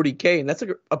 30 or 40K, and that's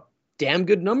like a damn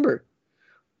good number.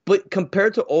 But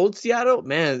compared to old Seattle,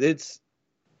 man, it's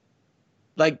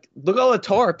like, look at all the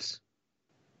tarps.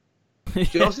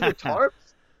 Did you all see the tarps?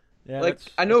 Yeah, like,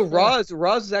 I know Roz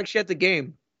is actually at the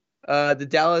game, the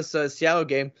Dallas Seattle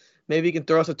game. Maybe you can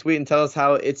throw us a tweet and tell us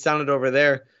how it sounded over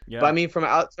there. Yeah. But I mean, from an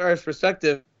outsider's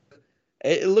perspective,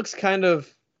 it looks kind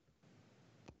of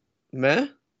meh.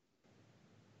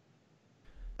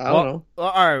 I don't know.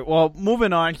 All right. Well,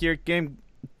 moving on here. Game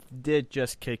did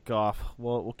just kick off.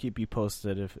 We'll keep you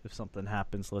posted if something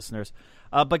happens, listeners.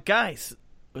 But guys,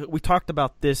 we talked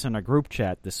about this in our group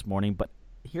chat this morning. But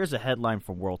here's a headline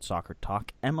from World Soccer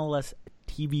Talk: MLS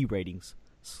TV ratings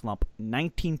slump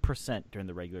 19% during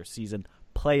the regular season.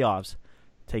 Playoffs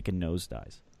take a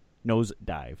nosedive.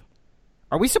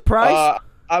 Are we surprised?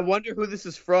 I wonder who this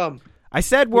is from. I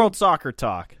said World Soccer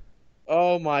Talk.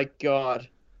 Oh my god.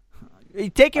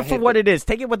 Take it for what it is.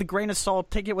 Take it with a grain of salt.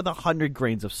 Take it with 100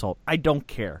 grains of salt. I don't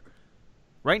care.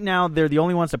 Right now, they're the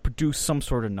only ones that produce some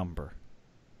sort of number.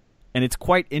 And it's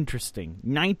quite interesting.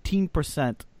 19%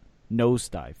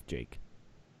 nosedive, Jake.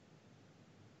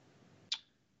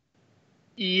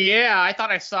 Yeah, I thought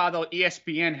I saw, though,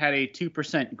 ESPN had a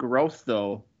 2% growth,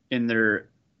 though, in their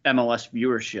MLS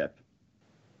viewership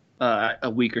a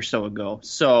week or so ago.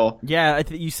 So yeah,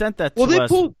 you sent that to us. But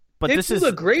they this pulled is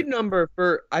a great number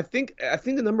for. I think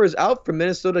the number is out for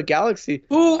Minnesota Galaxy.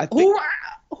 Who wrote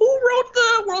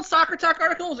the World Soccer Talk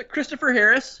article? Was it Christopher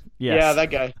Harris? Yes. Yeah, that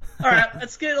guy. All right,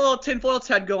 let's get a little tinfoil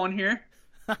head going here.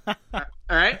 All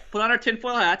right, put on our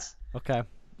tinfoil hats. Okay,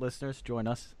 listeners, join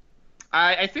us.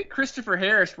 I think Christopher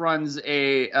Harris runs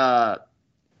a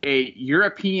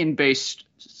European-based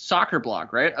soccer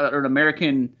blog, right? Or an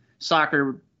American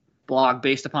soccer blog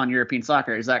based upon European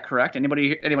soccer. Is that correct?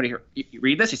 Anybody you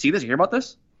read this? You see this? You hear about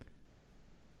this?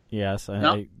 Yes.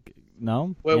 No? Wait,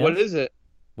 yes? what is it?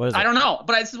 What is it? I don't know,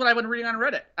 but this is what I've been reading on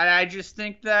Reddit. I just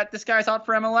think that this guy's out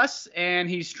for MLS, and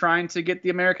he's trying to get the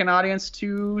American audience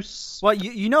to... Well,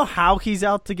 you know how he's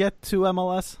out to get to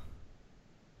MLS?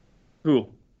 Who?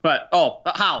 But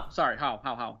how? Sorry, how?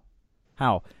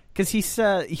 How? Because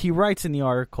he writes in the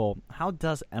article, how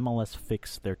does MLS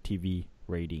fix their TV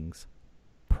ratings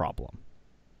problem?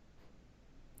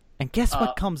 And guess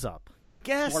what comes up?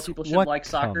 Guess more people should what like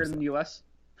soccer comes in the U.S.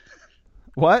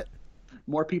 What?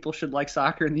 More people should like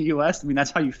soccer in the U.S. I mean,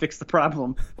 that's how you fix the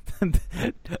problem.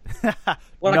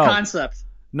 What No. a concept.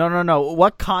 No.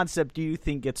 What concept do you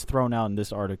think gets thrown out in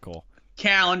this article?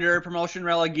 Calendar, promotion,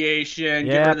 relegation,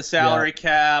 get Yep, rid of the salary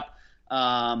cap,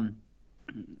 Ben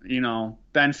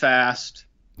Fast,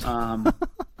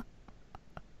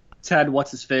 Ted,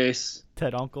 what's his face?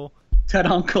 Ted Uncle? Ted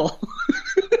Uncle.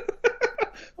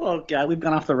 Oh, God, we've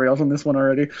gone off the rails on this one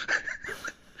already.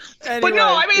 But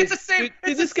no, I mean, it's the same. Dude,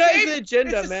 It's this the guy's same, the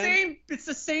agenda, it's the man. Same, it's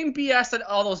the same BS that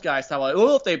all those guys have. Like,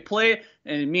 oh, if they play,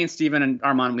 and me and Steven and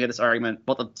Armand, we had this argument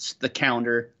about the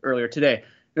calendar earlier today.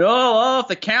 If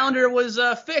the calendar was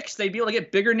fixed, they'd be able to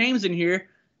get bigger names in here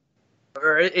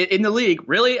or in the league.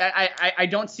 Really, I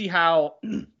don't see how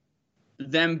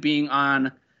them being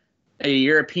on a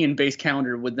European-based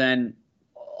calendar would then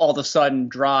all of a sudden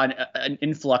draw an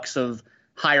influx of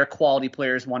higher quality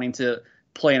players wanting to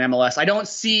play in MLS. I don't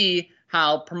see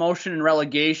how promotion and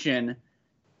relegation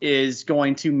is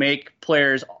going to make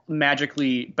players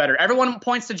magically better. Everyone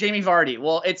points to Jamie Vardy.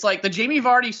 Well, it's like the Jamie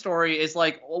Vardy story is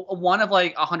like one of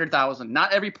like 100,000.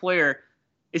 Not every player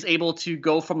is able to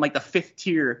go from like the fifth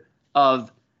tier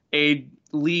of a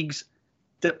league's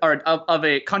or of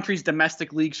a country's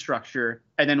domestic league structure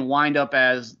and then wind up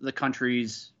as the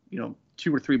country's,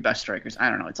 2 or 3 best strikers. I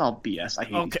don't know. It's all BS. I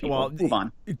hate these people. Well, move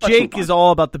on. Jake is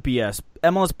all about the BS.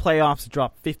 MLS playoffs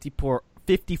dropped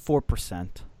 54%.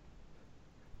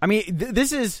 I mean,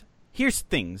 here's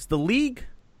things. The league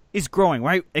is growing,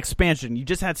 right? Expansion. You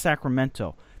just had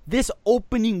Sacramento. This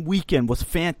opening weekend was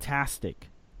fantastic.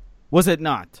 Was it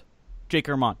not? Jake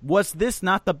Armand, was this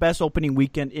not the best opening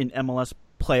weekend in MLS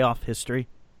playoff history?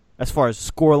 As far as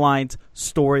scorelines,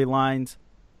 storylines?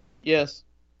 Yes.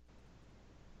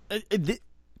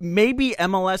 Maybe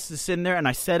MLS is sitting there, and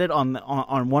I said it on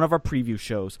one of our preview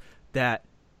shows, that,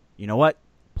 you know what?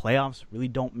 Playoffs really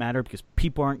don't matter because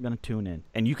people aren't going to tune in.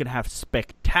 And you can have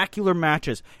spectacular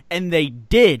matches, and they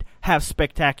did have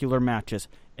spectacular matches,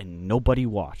 and nobody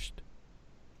watched.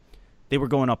 They were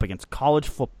going up against college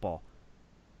football.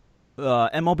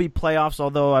 MLB playoffs,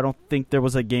 although I don't think there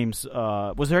was a game.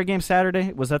 Was there a game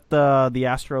Saturday? Was that the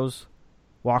Astros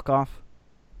walk-off?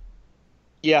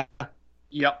 Yeah.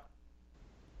 Yep.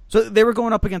 So they were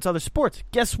going up against other sports.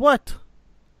 Guess what?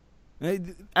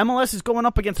 MLS is going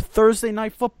up against Thursday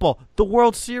Night Football. The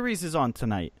World Series is on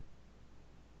tonight.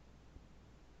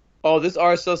 Oh, this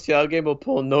RSL Seattle game will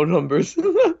pull no numbers.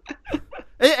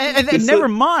 And never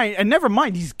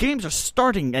mind. These games are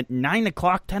starting at 9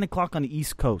 o'clock, 10 o'clock on the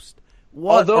East Coast.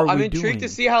 Although I'm intrigued to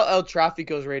see how El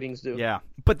Tráfico's ratings do. Yeah,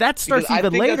 but that starts because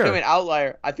even later. I think that's going to be an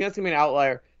outlier. I think that's going to be an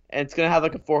outlier, and it's going to have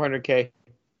like a 400K.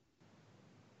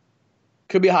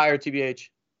 Could be higher, TBH.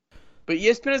 But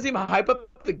ESPN doesn't even hype up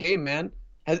the game, man.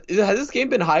 Has this game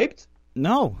been hyped?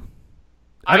 No.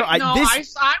 I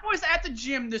was at the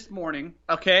gym this morning,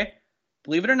 okay?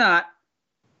 Believe it or not,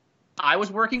 I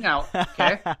was working out,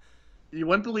 okay? You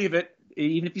wouldn't believe it,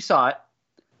 even if you saw it.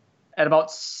 At about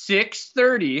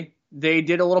 6:30, they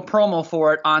did a little promo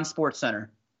for it on SportsCenter.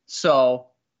 So,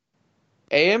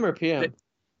 AM or PM?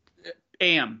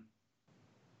 AM.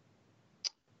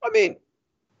 I mean,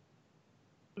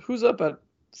 who's up at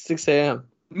 6 a.m.?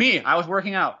 Me. I was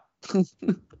working out.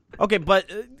 Okay, but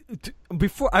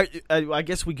before I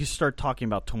guess we could start talking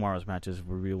about tomorrow's matches if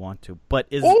we really want to. But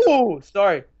oh,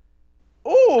 sorry.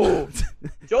 Oh,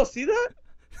 did y'all see that?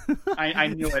 I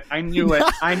knew it. I knew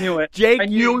it. Jake, I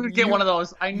knew we would get one of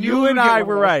those. You and I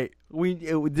were right.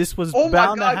 This was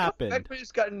bound to happen. I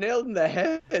just got nailed in the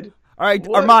head. All right,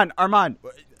 what? Armand,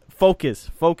 focus,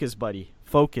 buddy,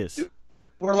 focus. Dude,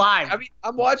 we're live. I mean,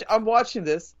 I'm watching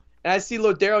this, and I see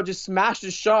Lodero just smash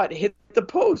a shot, hit the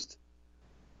post.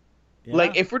 Yeah.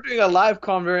 Like, if we're doing a live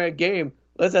comment during a game,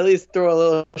 let's at least throw a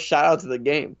little shout out to the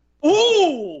game.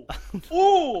 Ooh!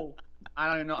 I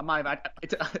don't even know.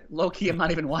 Low key, I'm not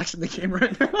even watching the game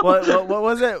right now. What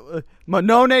was it?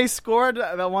 Monone scored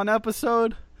that one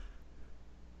episode?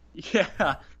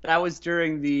 Yeah, that was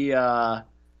during the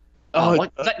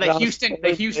Houston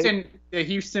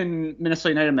Minnesota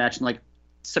United match in like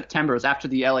September. It was after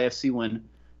the LAFC win,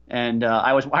 and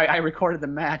I recorded the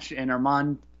match, and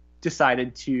Armand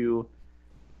decided to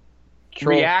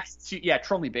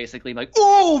troll me basically, like,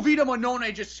 oh, Vita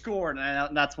Monone just scored,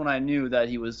 and that's when I knew that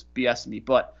he was BSing me.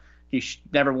 But he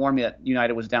never warned me that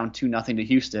United was down 2-0 to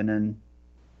Houston, and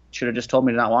should have just told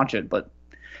me to not watch it. But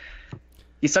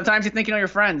sometimes you think you know your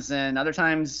friends, and other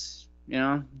times,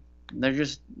 they're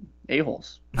just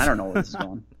a-holes. I don't know where this is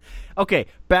going. Okay,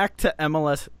 back to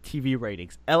MLS TV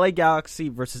ratings. LA Galaxy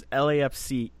versus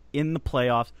LAFC in the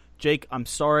playoffs. Jake, I'm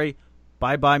sorry.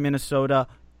 Bye-bye, Minnesota.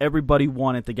 Everybody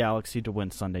wanted the Galaxy to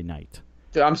win Sunday night.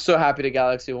 Dude, I'm so happy the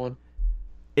Galaxy won.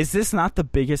 Is this not the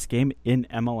biggest game in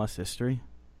MLS history?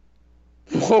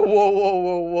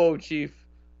 Whoa, Chief.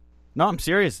 No, I'm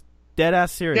serious.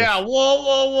 Dead-ass serious. Yeah,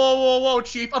 whoa,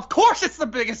 Chief. Of course it's the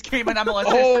biggest game in MLS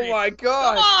history. Oh, my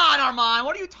God. Come on, Armand.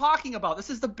 What are you talking about? This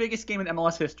is the biggest game in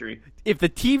MLS history. If the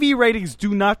TV ratings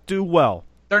do not do well,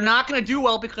 They're not going to do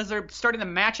well because they're starting the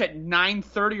match at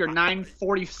 9:30 or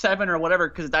 9:47 or whatever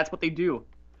because that's what they do.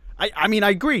 I mean, I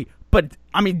agree. But,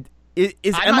 I mean, is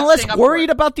I'm not saying MLS I'm worried for it.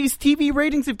 about these TV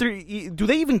ratings? Do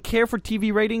they even care for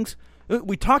TV ratings?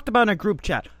 We talked about in a group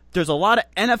chat. There's a lot of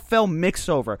NFL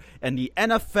mixover, and the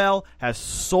NFL has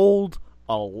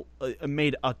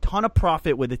made a ton of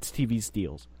profit with its TV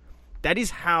deals. That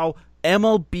is how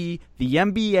MLB, the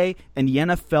NBA, and the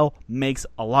NFL makes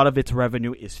a lot of its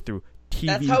revenue is through TV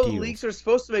That's how deals. leagues are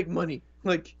supposed to make money.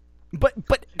 Like, But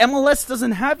MLS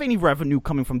doesn't have any revenue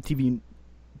coming from TV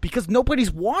because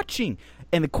nobody's watching.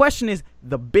 And the question is,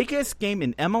 the biggest game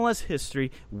in MLS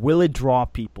history, will it draw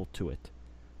people to it?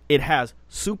 It has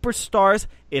superstars.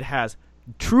 It has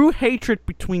true hatred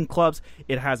between clubs.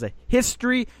 It has a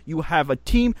history. You have a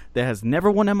team that has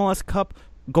never won MLS Cup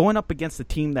going up against a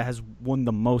team that has won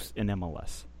the most in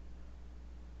MLS.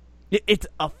 It's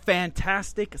a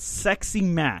fantastic, sexy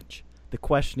match. The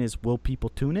question is, will people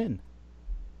tune in?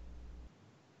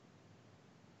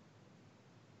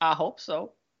 I hope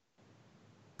so.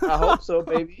 I hope so,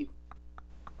 baby.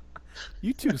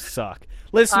 You two suck.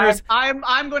 Listeners,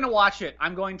 I'm going to watch it.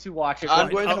 I'm going to watch it. I'm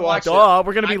going to watch it. oh,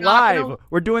 we're going to be I'm not live. gonna-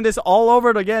 We're doing this all over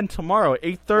it again tomorrow,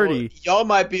 8:30. Well, y'all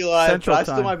might be live, Central but I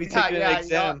still time. might be taking an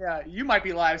exam. Yeah, you might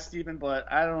be live, Steven,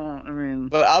 but I don't. I mean,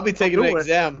 But I'll be taking I'll an do it.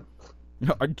 exam.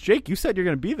 Jake, you said you're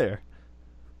going to be there.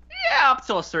 yeah, up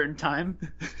till a certain time.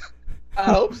 I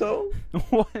hope so.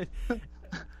 What?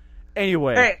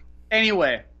 Anyway, Hey,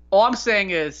 anyway, all I'm saying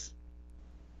is,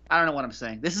 I don't know what I'm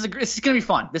saying. This is going to be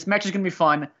fun. This match is going to be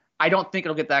fun. I don't think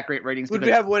it'll get that great ratings. Who do because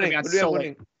we have it's winning? gonna be Who do we have so winning?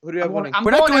 late. Who do we have winning? I'm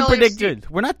we're not going doing LAFC. predictions.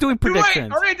 We're not doing Too late.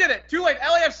 predictions. Already did it. Too late.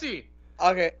 LAFC.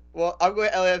 Okay, well, I'm going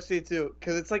LAFC too,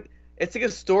 because it's like a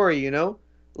story, you know?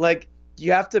 Like,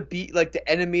 you have to beat, like, the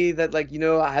enemy that, like, you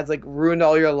know, has, like, ruined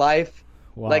all your life.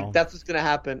 Wow. Like, that's what's going to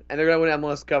happen. And they're going to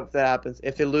win MLS Cup if that happens.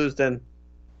 If they lose, then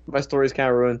my story's kind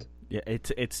of ruined. Yeah,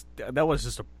 it's that was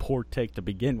just a poor take to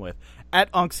begin with. At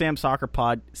Unc Sam Soccer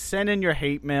Pod, send in your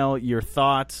hate mail, your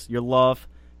thoughts, your love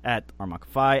at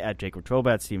Armakafai, at Jacob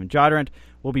Troba, at Steven Jodrant.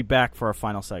 We'll be back for our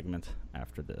final segment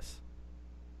after this.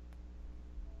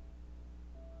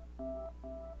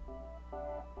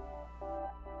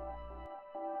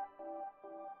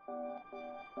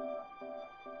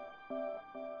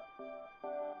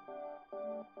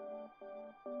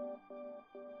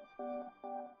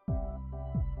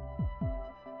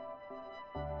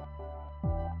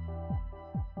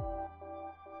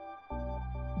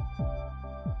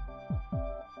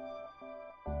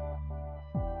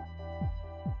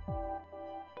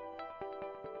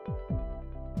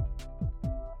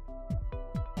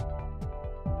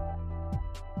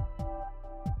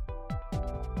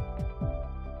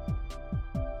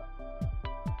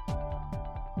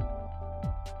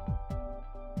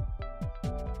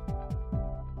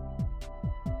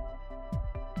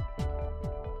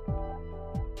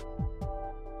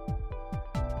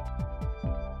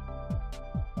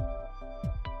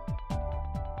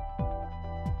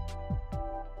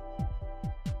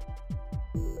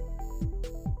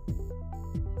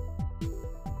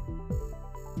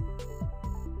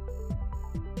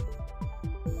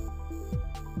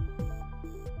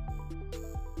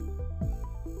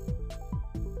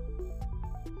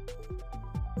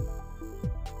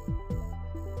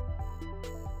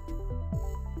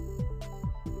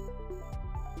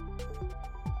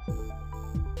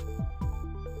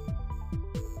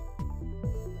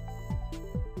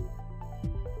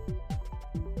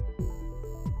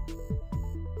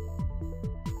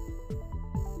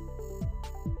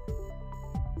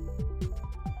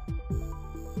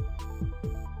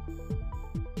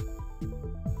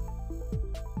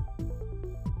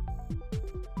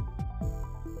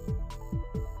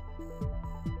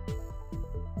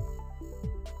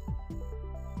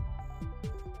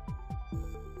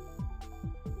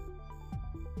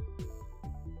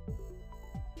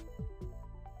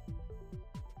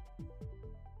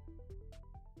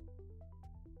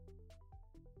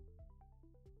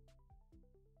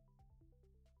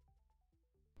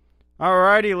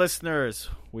 Alrighty, listeners,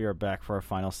 we are back for our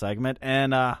final segment,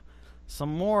 and some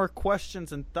more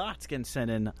questions and thoughts getting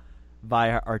sent in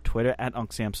via our Twitter at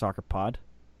UncSamSoccerPod.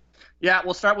 Yeah,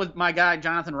 we'll start with my guy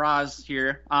Jonathan Ross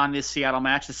here on this Seattle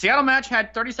match. The Seattle match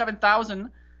had 37,000,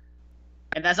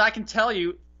 and as I can tell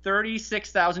you,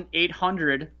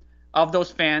 36,800 of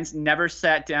those fans never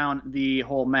sat down the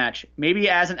whole match. Maybe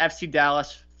as an FC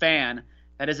Dallas fan,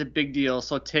 that is a big deal,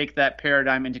 so take that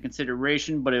paradigm into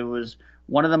consideration, but it was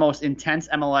one of the most intense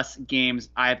MLS games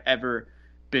I've ever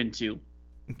been to.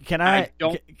 Can I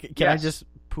just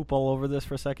poop all over this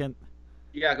for a second?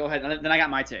 Yeah, go ahead. Then I got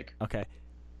my take. Okay.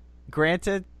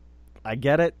 Granted, I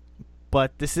get it,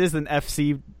 but this is an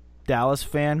FC Dallas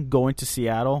fan going to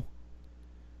Seattle.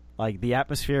 Like, the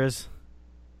atmospheres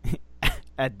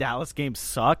at Dallas games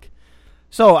suck.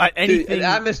 So, anything... Dude, the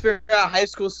atmosphere at a high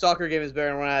school soccer game is better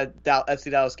than one at a FC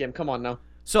Dallas game. Come on now.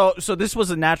 So this was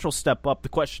a natural step up. The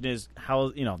question is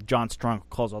how, John Strong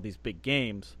calls all these big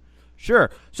games.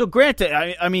 Sure. So, granted,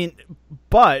 I mean,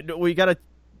 but we got to...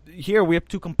 Here, we have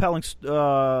two compelling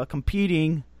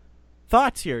competing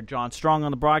thoughts here. John Strong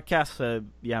on the broadcast said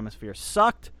the atmosphere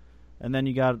sucked, and then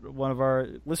you got one of our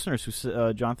listeners,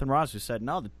 who Jonathan Ross, who said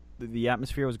no, the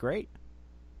atmosphere was great.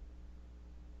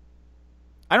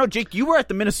 I know, Jake, you were at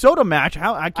the Minnesota match.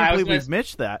 I can't believe we've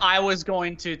missed that. I was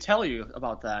going to tell you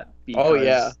about that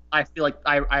because I feel like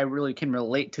I really can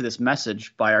relate to this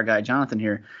message by our guy Jonathan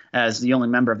here as the only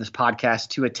member of this podcast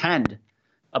to attend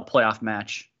a playoff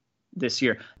match this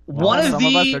year. Well, some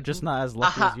of us are just not as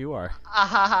lucky as you are.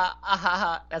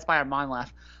 That's my Armand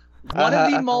laugh. One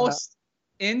of the most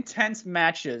intense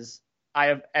matches I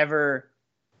have ever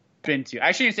been to.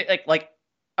 I shouldn't say like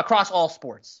across all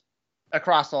sports.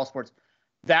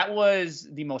 That was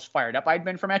the most fired up I'd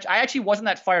been for a match. I actually wasn't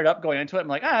that fired up going into it. I'm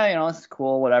like, this is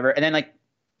cool, whatever. And then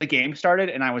the game started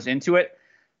and I was into it.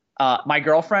 My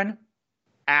girlfriend,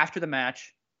 after the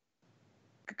match,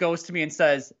 goes to me and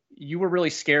says, "You were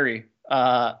really scary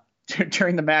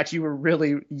during the match. You were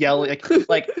really yelling,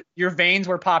 like your veins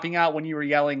were popping out when you were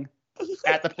yelling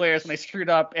at the players when they screwed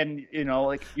up, and you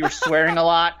were swearing a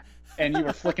lot and you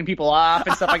were flicking people off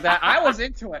and stuff like that." I was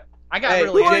into it. I got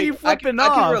really. Who are you flipping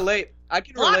off? I can relate. I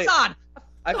can relate.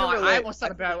 I almost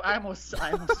said about. I almost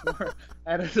swore.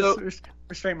 I had to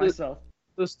restrain myself.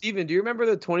 So, Steven, do you remember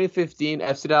the 2015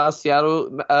 FC Dallas Seattle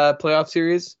playoff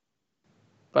series?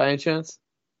 By any chance?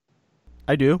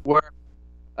 I do. Where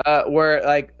what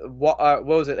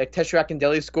was it? Like Tesseract and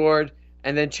Deli scored,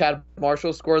 and then Chad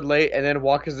Marshall scored late, and then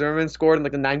Walker Zimmerman scored in the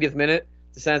 90th minute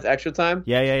to send us extra time.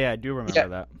 Yeah. I do remember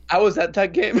that. I was at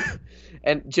that game,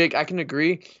 and Jake, I can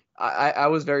agree. I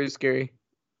was very scary.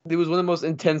 It was one of the most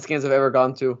intense games I've ever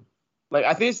gone to. Like,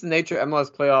 I think it's the nature of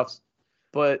MLS playoffs,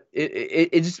 but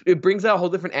it brings out a whole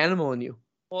different animal in you.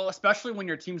 Well, especially when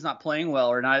your team's not playing well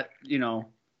or not,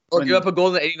 or give up a goal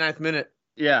in the 89th minute.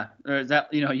 Yeah, or that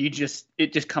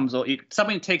it just comes over.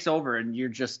 Something takes over, and you're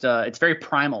just it's very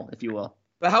primal, if you will.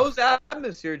 But how was the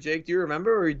atmosphere, Jake? Do you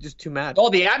remember, or are you just too mad? Oh,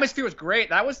 the atmosphere was great.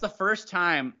 That was the first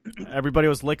time. Everybody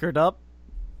was liquored up.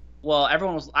 Well,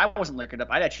 everyone was. I wasn't liquored up.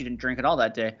 I actually didn't drink at all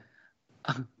that day.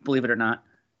 Believe it or not,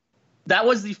 that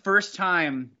was the first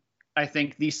time I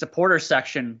think the supporter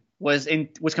section was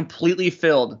completely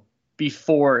filled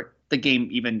before the game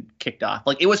even kicked off.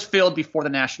 Like, it was filled before the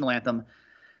national anthem.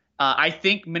 I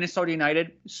think Minnesota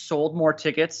United sold more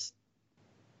tickets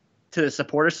to the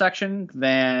supporter section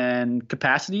than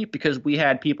capacity because we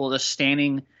had people just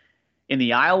standing in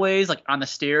the aisleways, like on the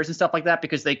stairs and stuff like that,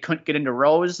 because they couldn't get into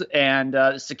rows. And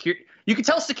security, you could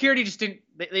tell security just didn't.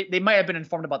 They might have been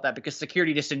informed about that because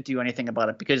security just didn't do anything about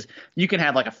it. Because you can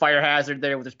have like a fire hazard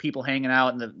there with just people hanging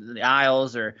out in the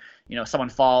aisles, or someone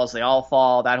falls, they all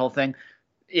fall, that whole thing.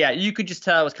 Yeah, you could just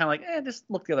tell it was kind of like, just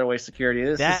look the other way, security.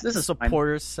 This is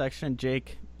supporters section,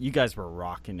 Jake. You guys were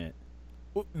rocking it.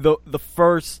 The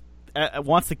first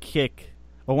once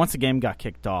the game got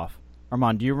kicked off,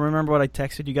 Armand, do you remember what I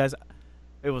texted you guys?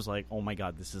 It was like, oh my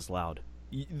God, this is loud.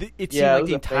 It seemed like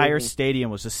the entire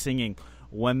stadium was just singing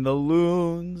 "When the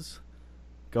Loons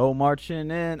Go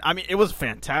Marching In." I mean, it was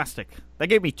fantastic. That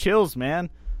gave me chills, man.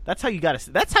 That's how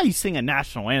you sing a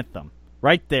national anthem.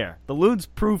 Right there. The Loons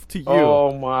proved to you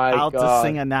how to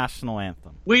sing a national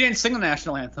anthem. We didn't sing the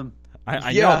national anthem.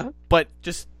 I know, but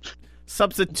just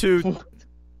substitute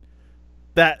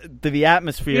the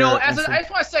atmosphere. I just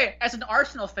want to say, as an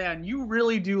Arsenal fan, you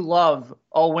really do love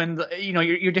when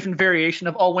your different variation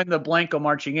of when the blank go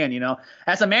marching in.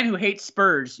 As a man who hates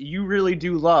Spurs, you really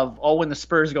do love when the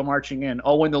Spurs go marching in,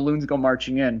 when the Loons go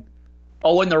marching in,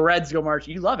 when the Reds go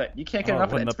marching. You love it. You can't get enough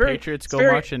of it. When the Patriots go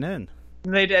marching in.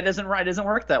 It doesn't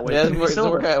work that way. Yeah, it doesn't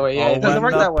work that way. Yeah, it doesn't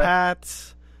work that way.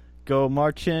 Pats go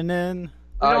marching in.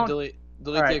 All right, delete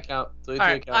the account. Delete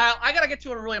the account. I gotta get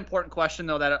to a really important question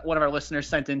though that one of our listeners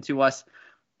sent in to us.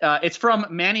 It's from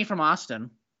Manny from Austin,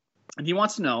 and he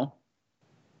wants to know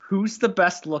who's the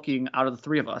best looking out of the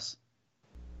three of us.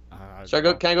 Should I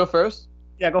go? Can I go first?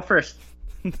 Yeah, go first.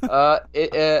 I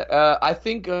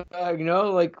think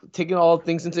like taking all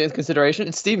things into consideration,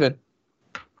 it's Steven.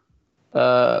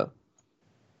 The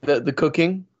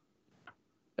cooking,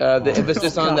 the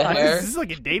emphasis on the hair. Is this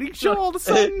like a dating show all of a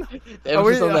sudden? The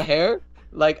emphasis on the hair.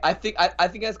 Like I think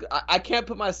I can't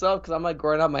put myself because I'm like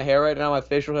growing out my hair right now, my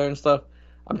facial hair and stuff.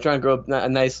 I'm trying to grow a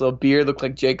nice little beard, look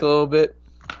like Jake a little bit.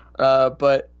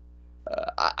 But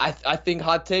I think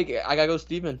hot take. I gotta go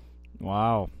Steven.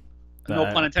 Wow. No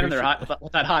pun intended there.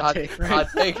 With that hot take. Right?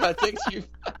 Hot take, Chief.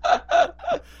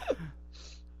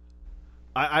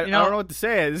 I don't know what to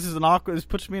say. This is an awkward. This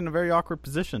puts me in a very awkward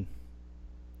position.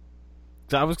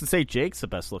 I was gonna say Jake's the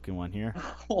best looking one here.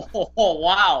 Oh,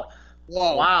 wow.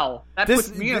 Whoa. Wow. That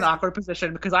puts me in an awkward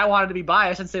position because I wanted to be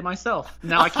biased and say myself.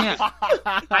 Now I can't.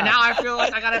 And now I feel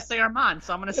like I gotta say Armand,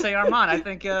 so I'm gonna say Armand. I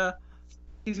think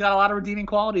he's got a lot of redeeming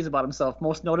qualities about himself,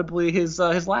 most notably his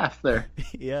laugh there.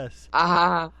 Yes.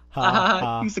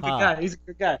 He's a good guy. He's a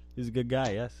good guy. He's a good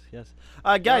guy. Yes.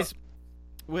 Guys,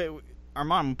 wait,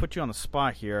 Armand, I'm gonna put you on the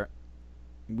spot here.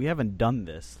 We haven't done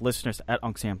this. Listeners at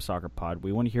Uncle Sam Soccer Pod,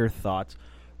 we want to hear your thoughts.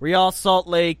 Real Salt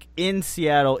Lake in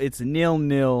Seattle. It's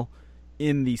 0-0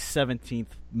 in the 17th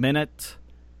minute.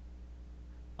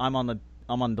 I'm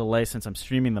on delay since I'm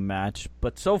streaming the match,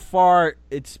 but so far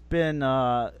it's been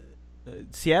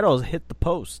Seattle has hit the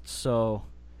post, so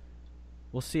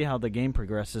we'll see how the game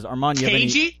progresses. Armand, you have any?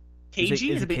 Cagey?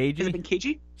 Is it cagey? Has it been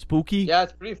cagey? Spooky? Yeah,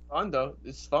 it's pretty fun though.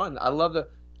 It's fun. I love this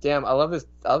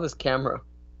camera.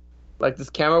 Like this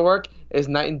camera work is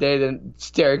night and day than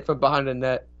staring from behind the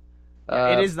net.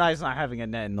 It is nice not having a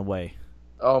net in the way.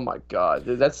 Oh my god,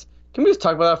 dude, can we just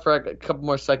talk about that for like a couple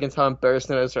more seconds? How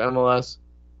embarrassing it is for MLS.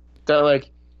 That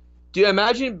do you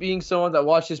imagine being someone that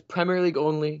watches Premier League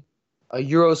only, a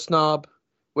Euro snob,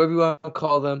 whatever you want to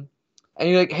call them, and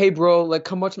you're like, hey bro, like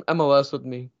come watch some MLS with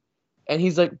me, and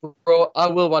he's like, bro, I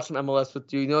will watch some MLS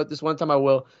with you. You know what? This one time I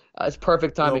will. It's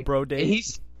perfect timing. Bro, Dave.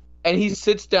 And he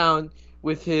sits down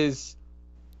with his.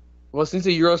 Well, since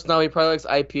a Euro snob, he probably likes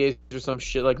IPAs or some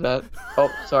shit like that. Oh,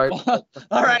 sorry. All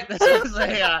right, this is all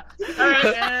right,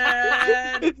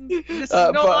 and this is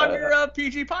no longer a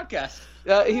PG podcast.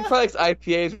 He probably likes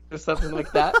IPAs or something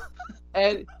like that.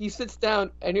 And he sits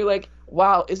down, and you're like,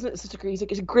 "Wow, isn't it such a great?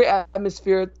 It's a great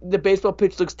atmosphere. The baseball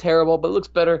pitch looks terrible, but it looks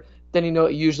better than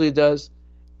it usually does."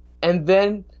 And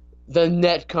then the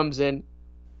net comes in.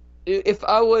 If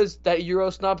I was that Euro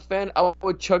snob fan, I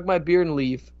would chug my beer and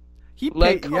leave.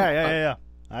 Yeah.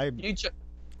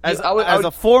 As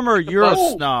a former Euro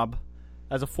snob,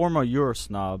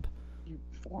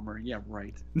 Yeah,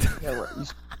 right.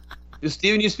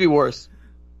 Steven used to be worse.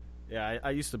 Yeah,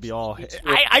 I used to be all.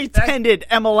 I attended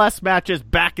MLS matches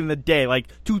back in the day, like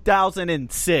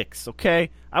 2006.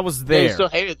 Okay, I was there. Yeah, you still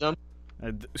hated them.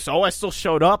 So I still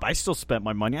showed up. I still spent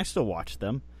my money. I still watched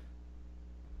them.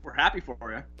 We're happy for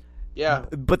you. Yeah,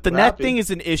 but the net thing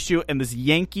is an issue, and this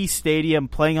Yankee Stadium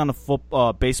playing on a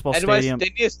baseball stadium.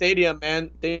 They need a stadium,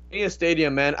 man. They need a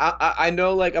stadium, man. I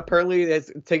know, like apparently it's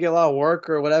taking a lot of work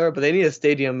or whatever, but they need a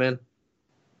stadium, man.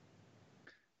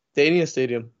 They need a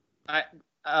stadium. Not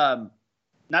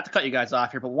to cut you guys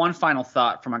off here, but one final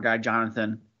thought from our guy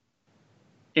Jonathan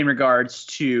in regards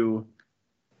to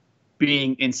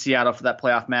being in Seattle for that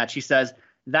playoff match. He says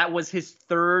that was his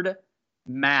third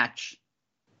match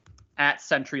at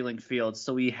CenturyLink Field,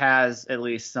 so he has at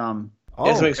least some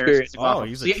experience.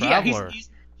 He's a traveler. Yeah,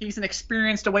 he's an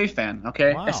experienced away fan,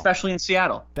 okay? Wow. Especially in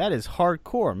Seattle. That is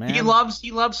hardcore, man. He loves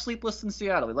Sleepless in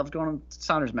Seattle. He loves going to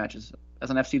Sounders matches as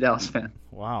an FC Dallas fan.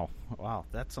 Wow,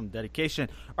 that's some dedication.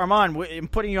 Armand, I'm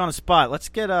putting you on the spot. Let's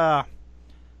get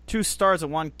 2 stars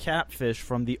and 1 catfish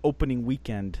from the opening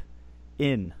weekend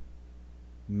in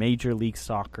Major League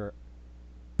Soccer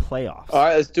playoffs. All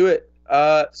right, let's do it.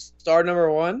 Star number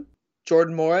 1,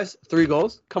 Jordan Morris, 3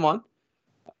 goals. Come on.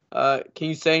 Can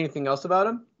you say anything else about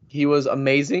him? He was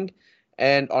amazing,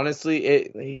 and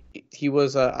honestly, he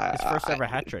was his first ever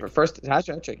hat trick. First hat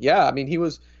trick. Yeah, I mean, he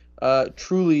was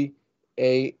truly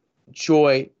a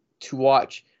joy to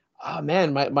watch. Oh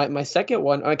man, my second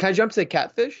one. Can I jump to the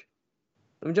catfish?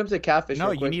 Let me jump to the catfish. No,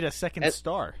 real quick. You need a second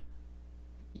star.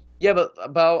 Yeah, but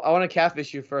I want to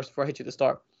catfish you first before I hit you the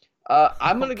star.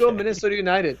 I'm gonna go Minnesota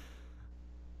United.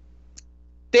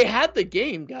 They had the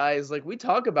game, guys. Like, we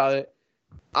talk about it.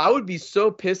 I would be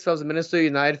so pissed if I was a Minnesota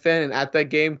United fan and at that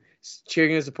game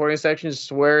cheering in the supporting section,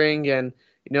 swearing and,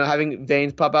 having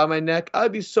veins pop out of my neck. I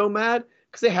would be so mad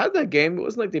because they had that game. It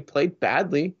wasn't like they played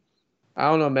badly. I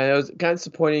don't know, man. It was kind of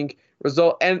disappointing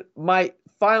result. And my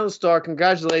final star,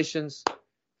 congratulations,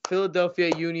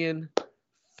 Philadelphia Union,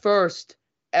 first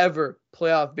ever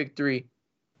playoff victory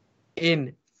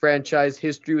in franchise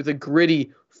history with a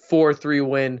gritty 4-3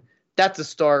 win. That's a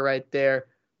star right there.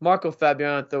 Marco Fabian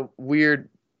at the weird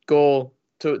goal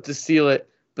to seal it,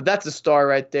 but that's a star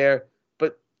right there.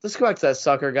 But let's go back to that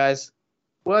sucker, guys.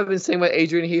 What I've been saying about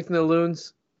Adrian Heath and the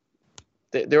Loons,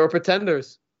 they were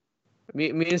pretenders. Me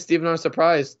and Steven aren't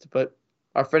surprised, but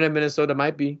our friend in Minnesota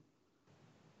might be.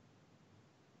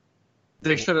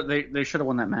 They should have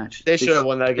won that match. They should have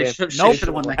won that game. Nope. They should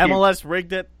have won that game. MLS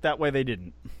rigged it. That way they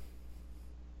didn't.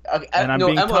 And I'm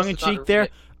being tongue-in-cheek there.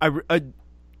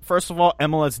 First of all,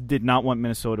 MLS did not want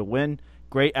Minnesota to win.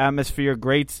 Great atmosphere,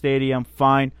 great stadium,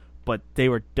 fine. But they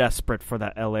were desperate for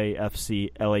that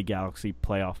LAFC, LA Galaxy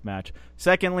playoff match.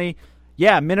 Secondly,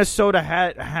 yeah, Minnesota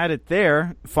had it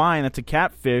there. Fine, that's a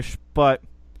catfish. But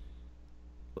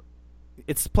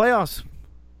it's playoffs.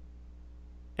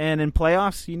 And in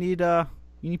playoffs, you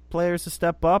need players to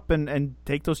step up and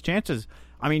take those chances.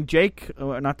 I mean, Jake,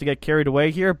 not to get carried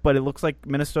away here, but it looks like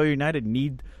Minnesota United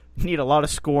need a lot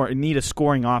of need a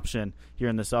scoring option here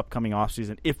in this upcoming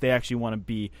offseason if they actually want to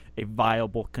be a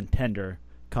viable contender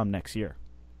come next year.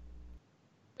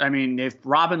 I mean, if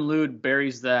Robin Lod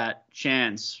buries that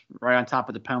chance right on top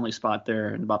of the penalty spot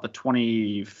there in about the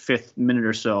 25th minute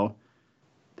or so,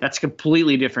 that's a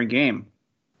completely different game.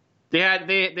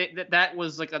 That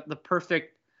was like the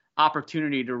perfect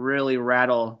opportunity to really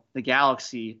rattle the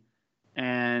Galaxy,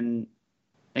 and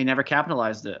they never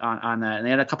capitalized on that. And they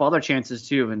had a couple other chances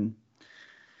too. And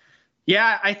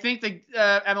yeah, I think the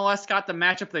MLS got the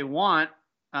matchup they want.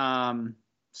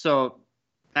 So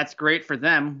that's great for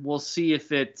them. We'll see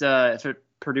if it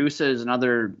produces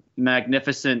another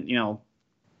magnificent,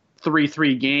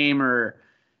 3-3 game, or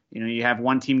you have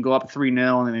one team go up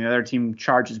 3-0 and then the other team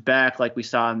charges back, like we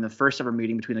saw in the first ever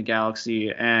meeting between the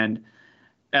Galaxy and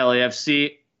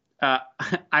LAFC.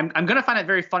 I'm gonna find it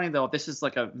very funny though if this is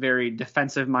like a very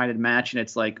defensive-minded match and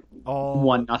it's like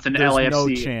 1-0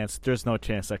 LAFC. There's no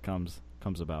chance that comes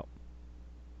about.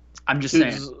 I'm just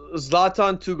saying.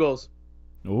 Zlatan 2 goals.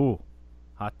 Ooh,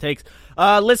 hot takes.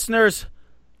 Listeners,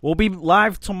 we'll be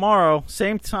live tomorrow,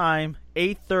 same time,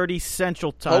 8:30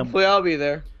 Central Time. Hopefully I'll be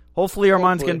there. Hopefully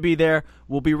Armand's going to be there.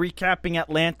 We'll be recapping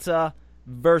Atlanta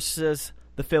versus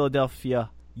the Philadelphia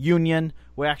Union.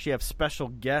 We actually have special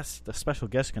guests. The special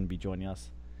guest going to be joining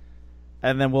us.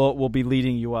 And then we'll be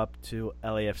leading you up to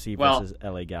LAFC versus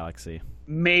LA Galaxy.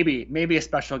 Maybe a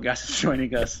special guest is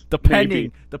joining us.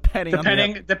 Depending on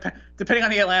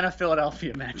the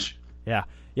Atlanta-Philadelphia match. Yeah.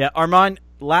 Armand,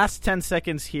 last 10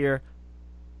 seconds here.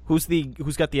 Who's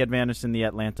got the advantage in the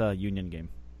Atlanta Union game?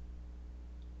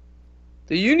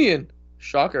 The Union.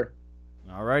 Shocker.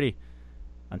 Alrighty.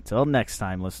 Until next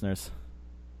time, listeners.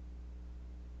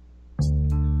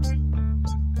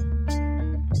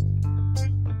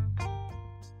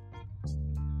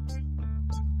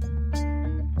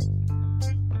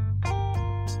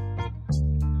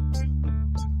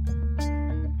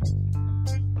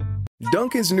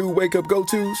 Dunkin's new wake-up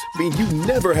go-tos mean you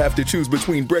never have to choose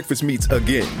between breakfast meats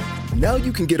again. Now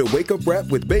you can get a wake-up wrap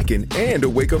with bacon and a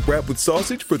wake-up wrap with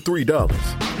sausage for $3.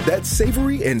 That's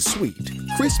savory and sweet,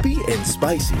 crispy and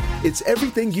spicy. It's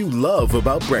everything you love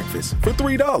about breakfast for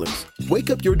 $3. Wake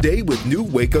up your day with new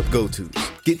wake-up go-tos.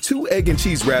 Get 2 egg and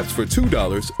cheese wraps for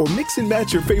 $2 or mix and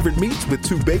match your favorite meats with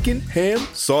 2 bacon, ham,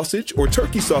 sausage, or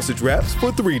turkey sausage wraps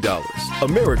for $3.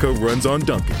 America runs on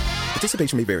Dunkin'.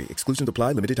 Participation may vary. Exclusions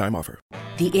apply. Limited time offer.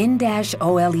 The in-dash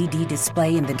OLED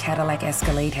display in the Cadillac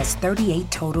Escalade has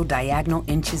 38 total diagonal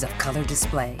inches of color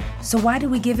display. So why do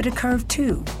we give it a curve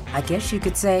too? I guess you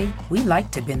could say we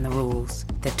like to bend the rules.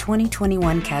 The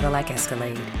 2021 Cadillac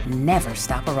Escalade. Never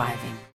stop arriving.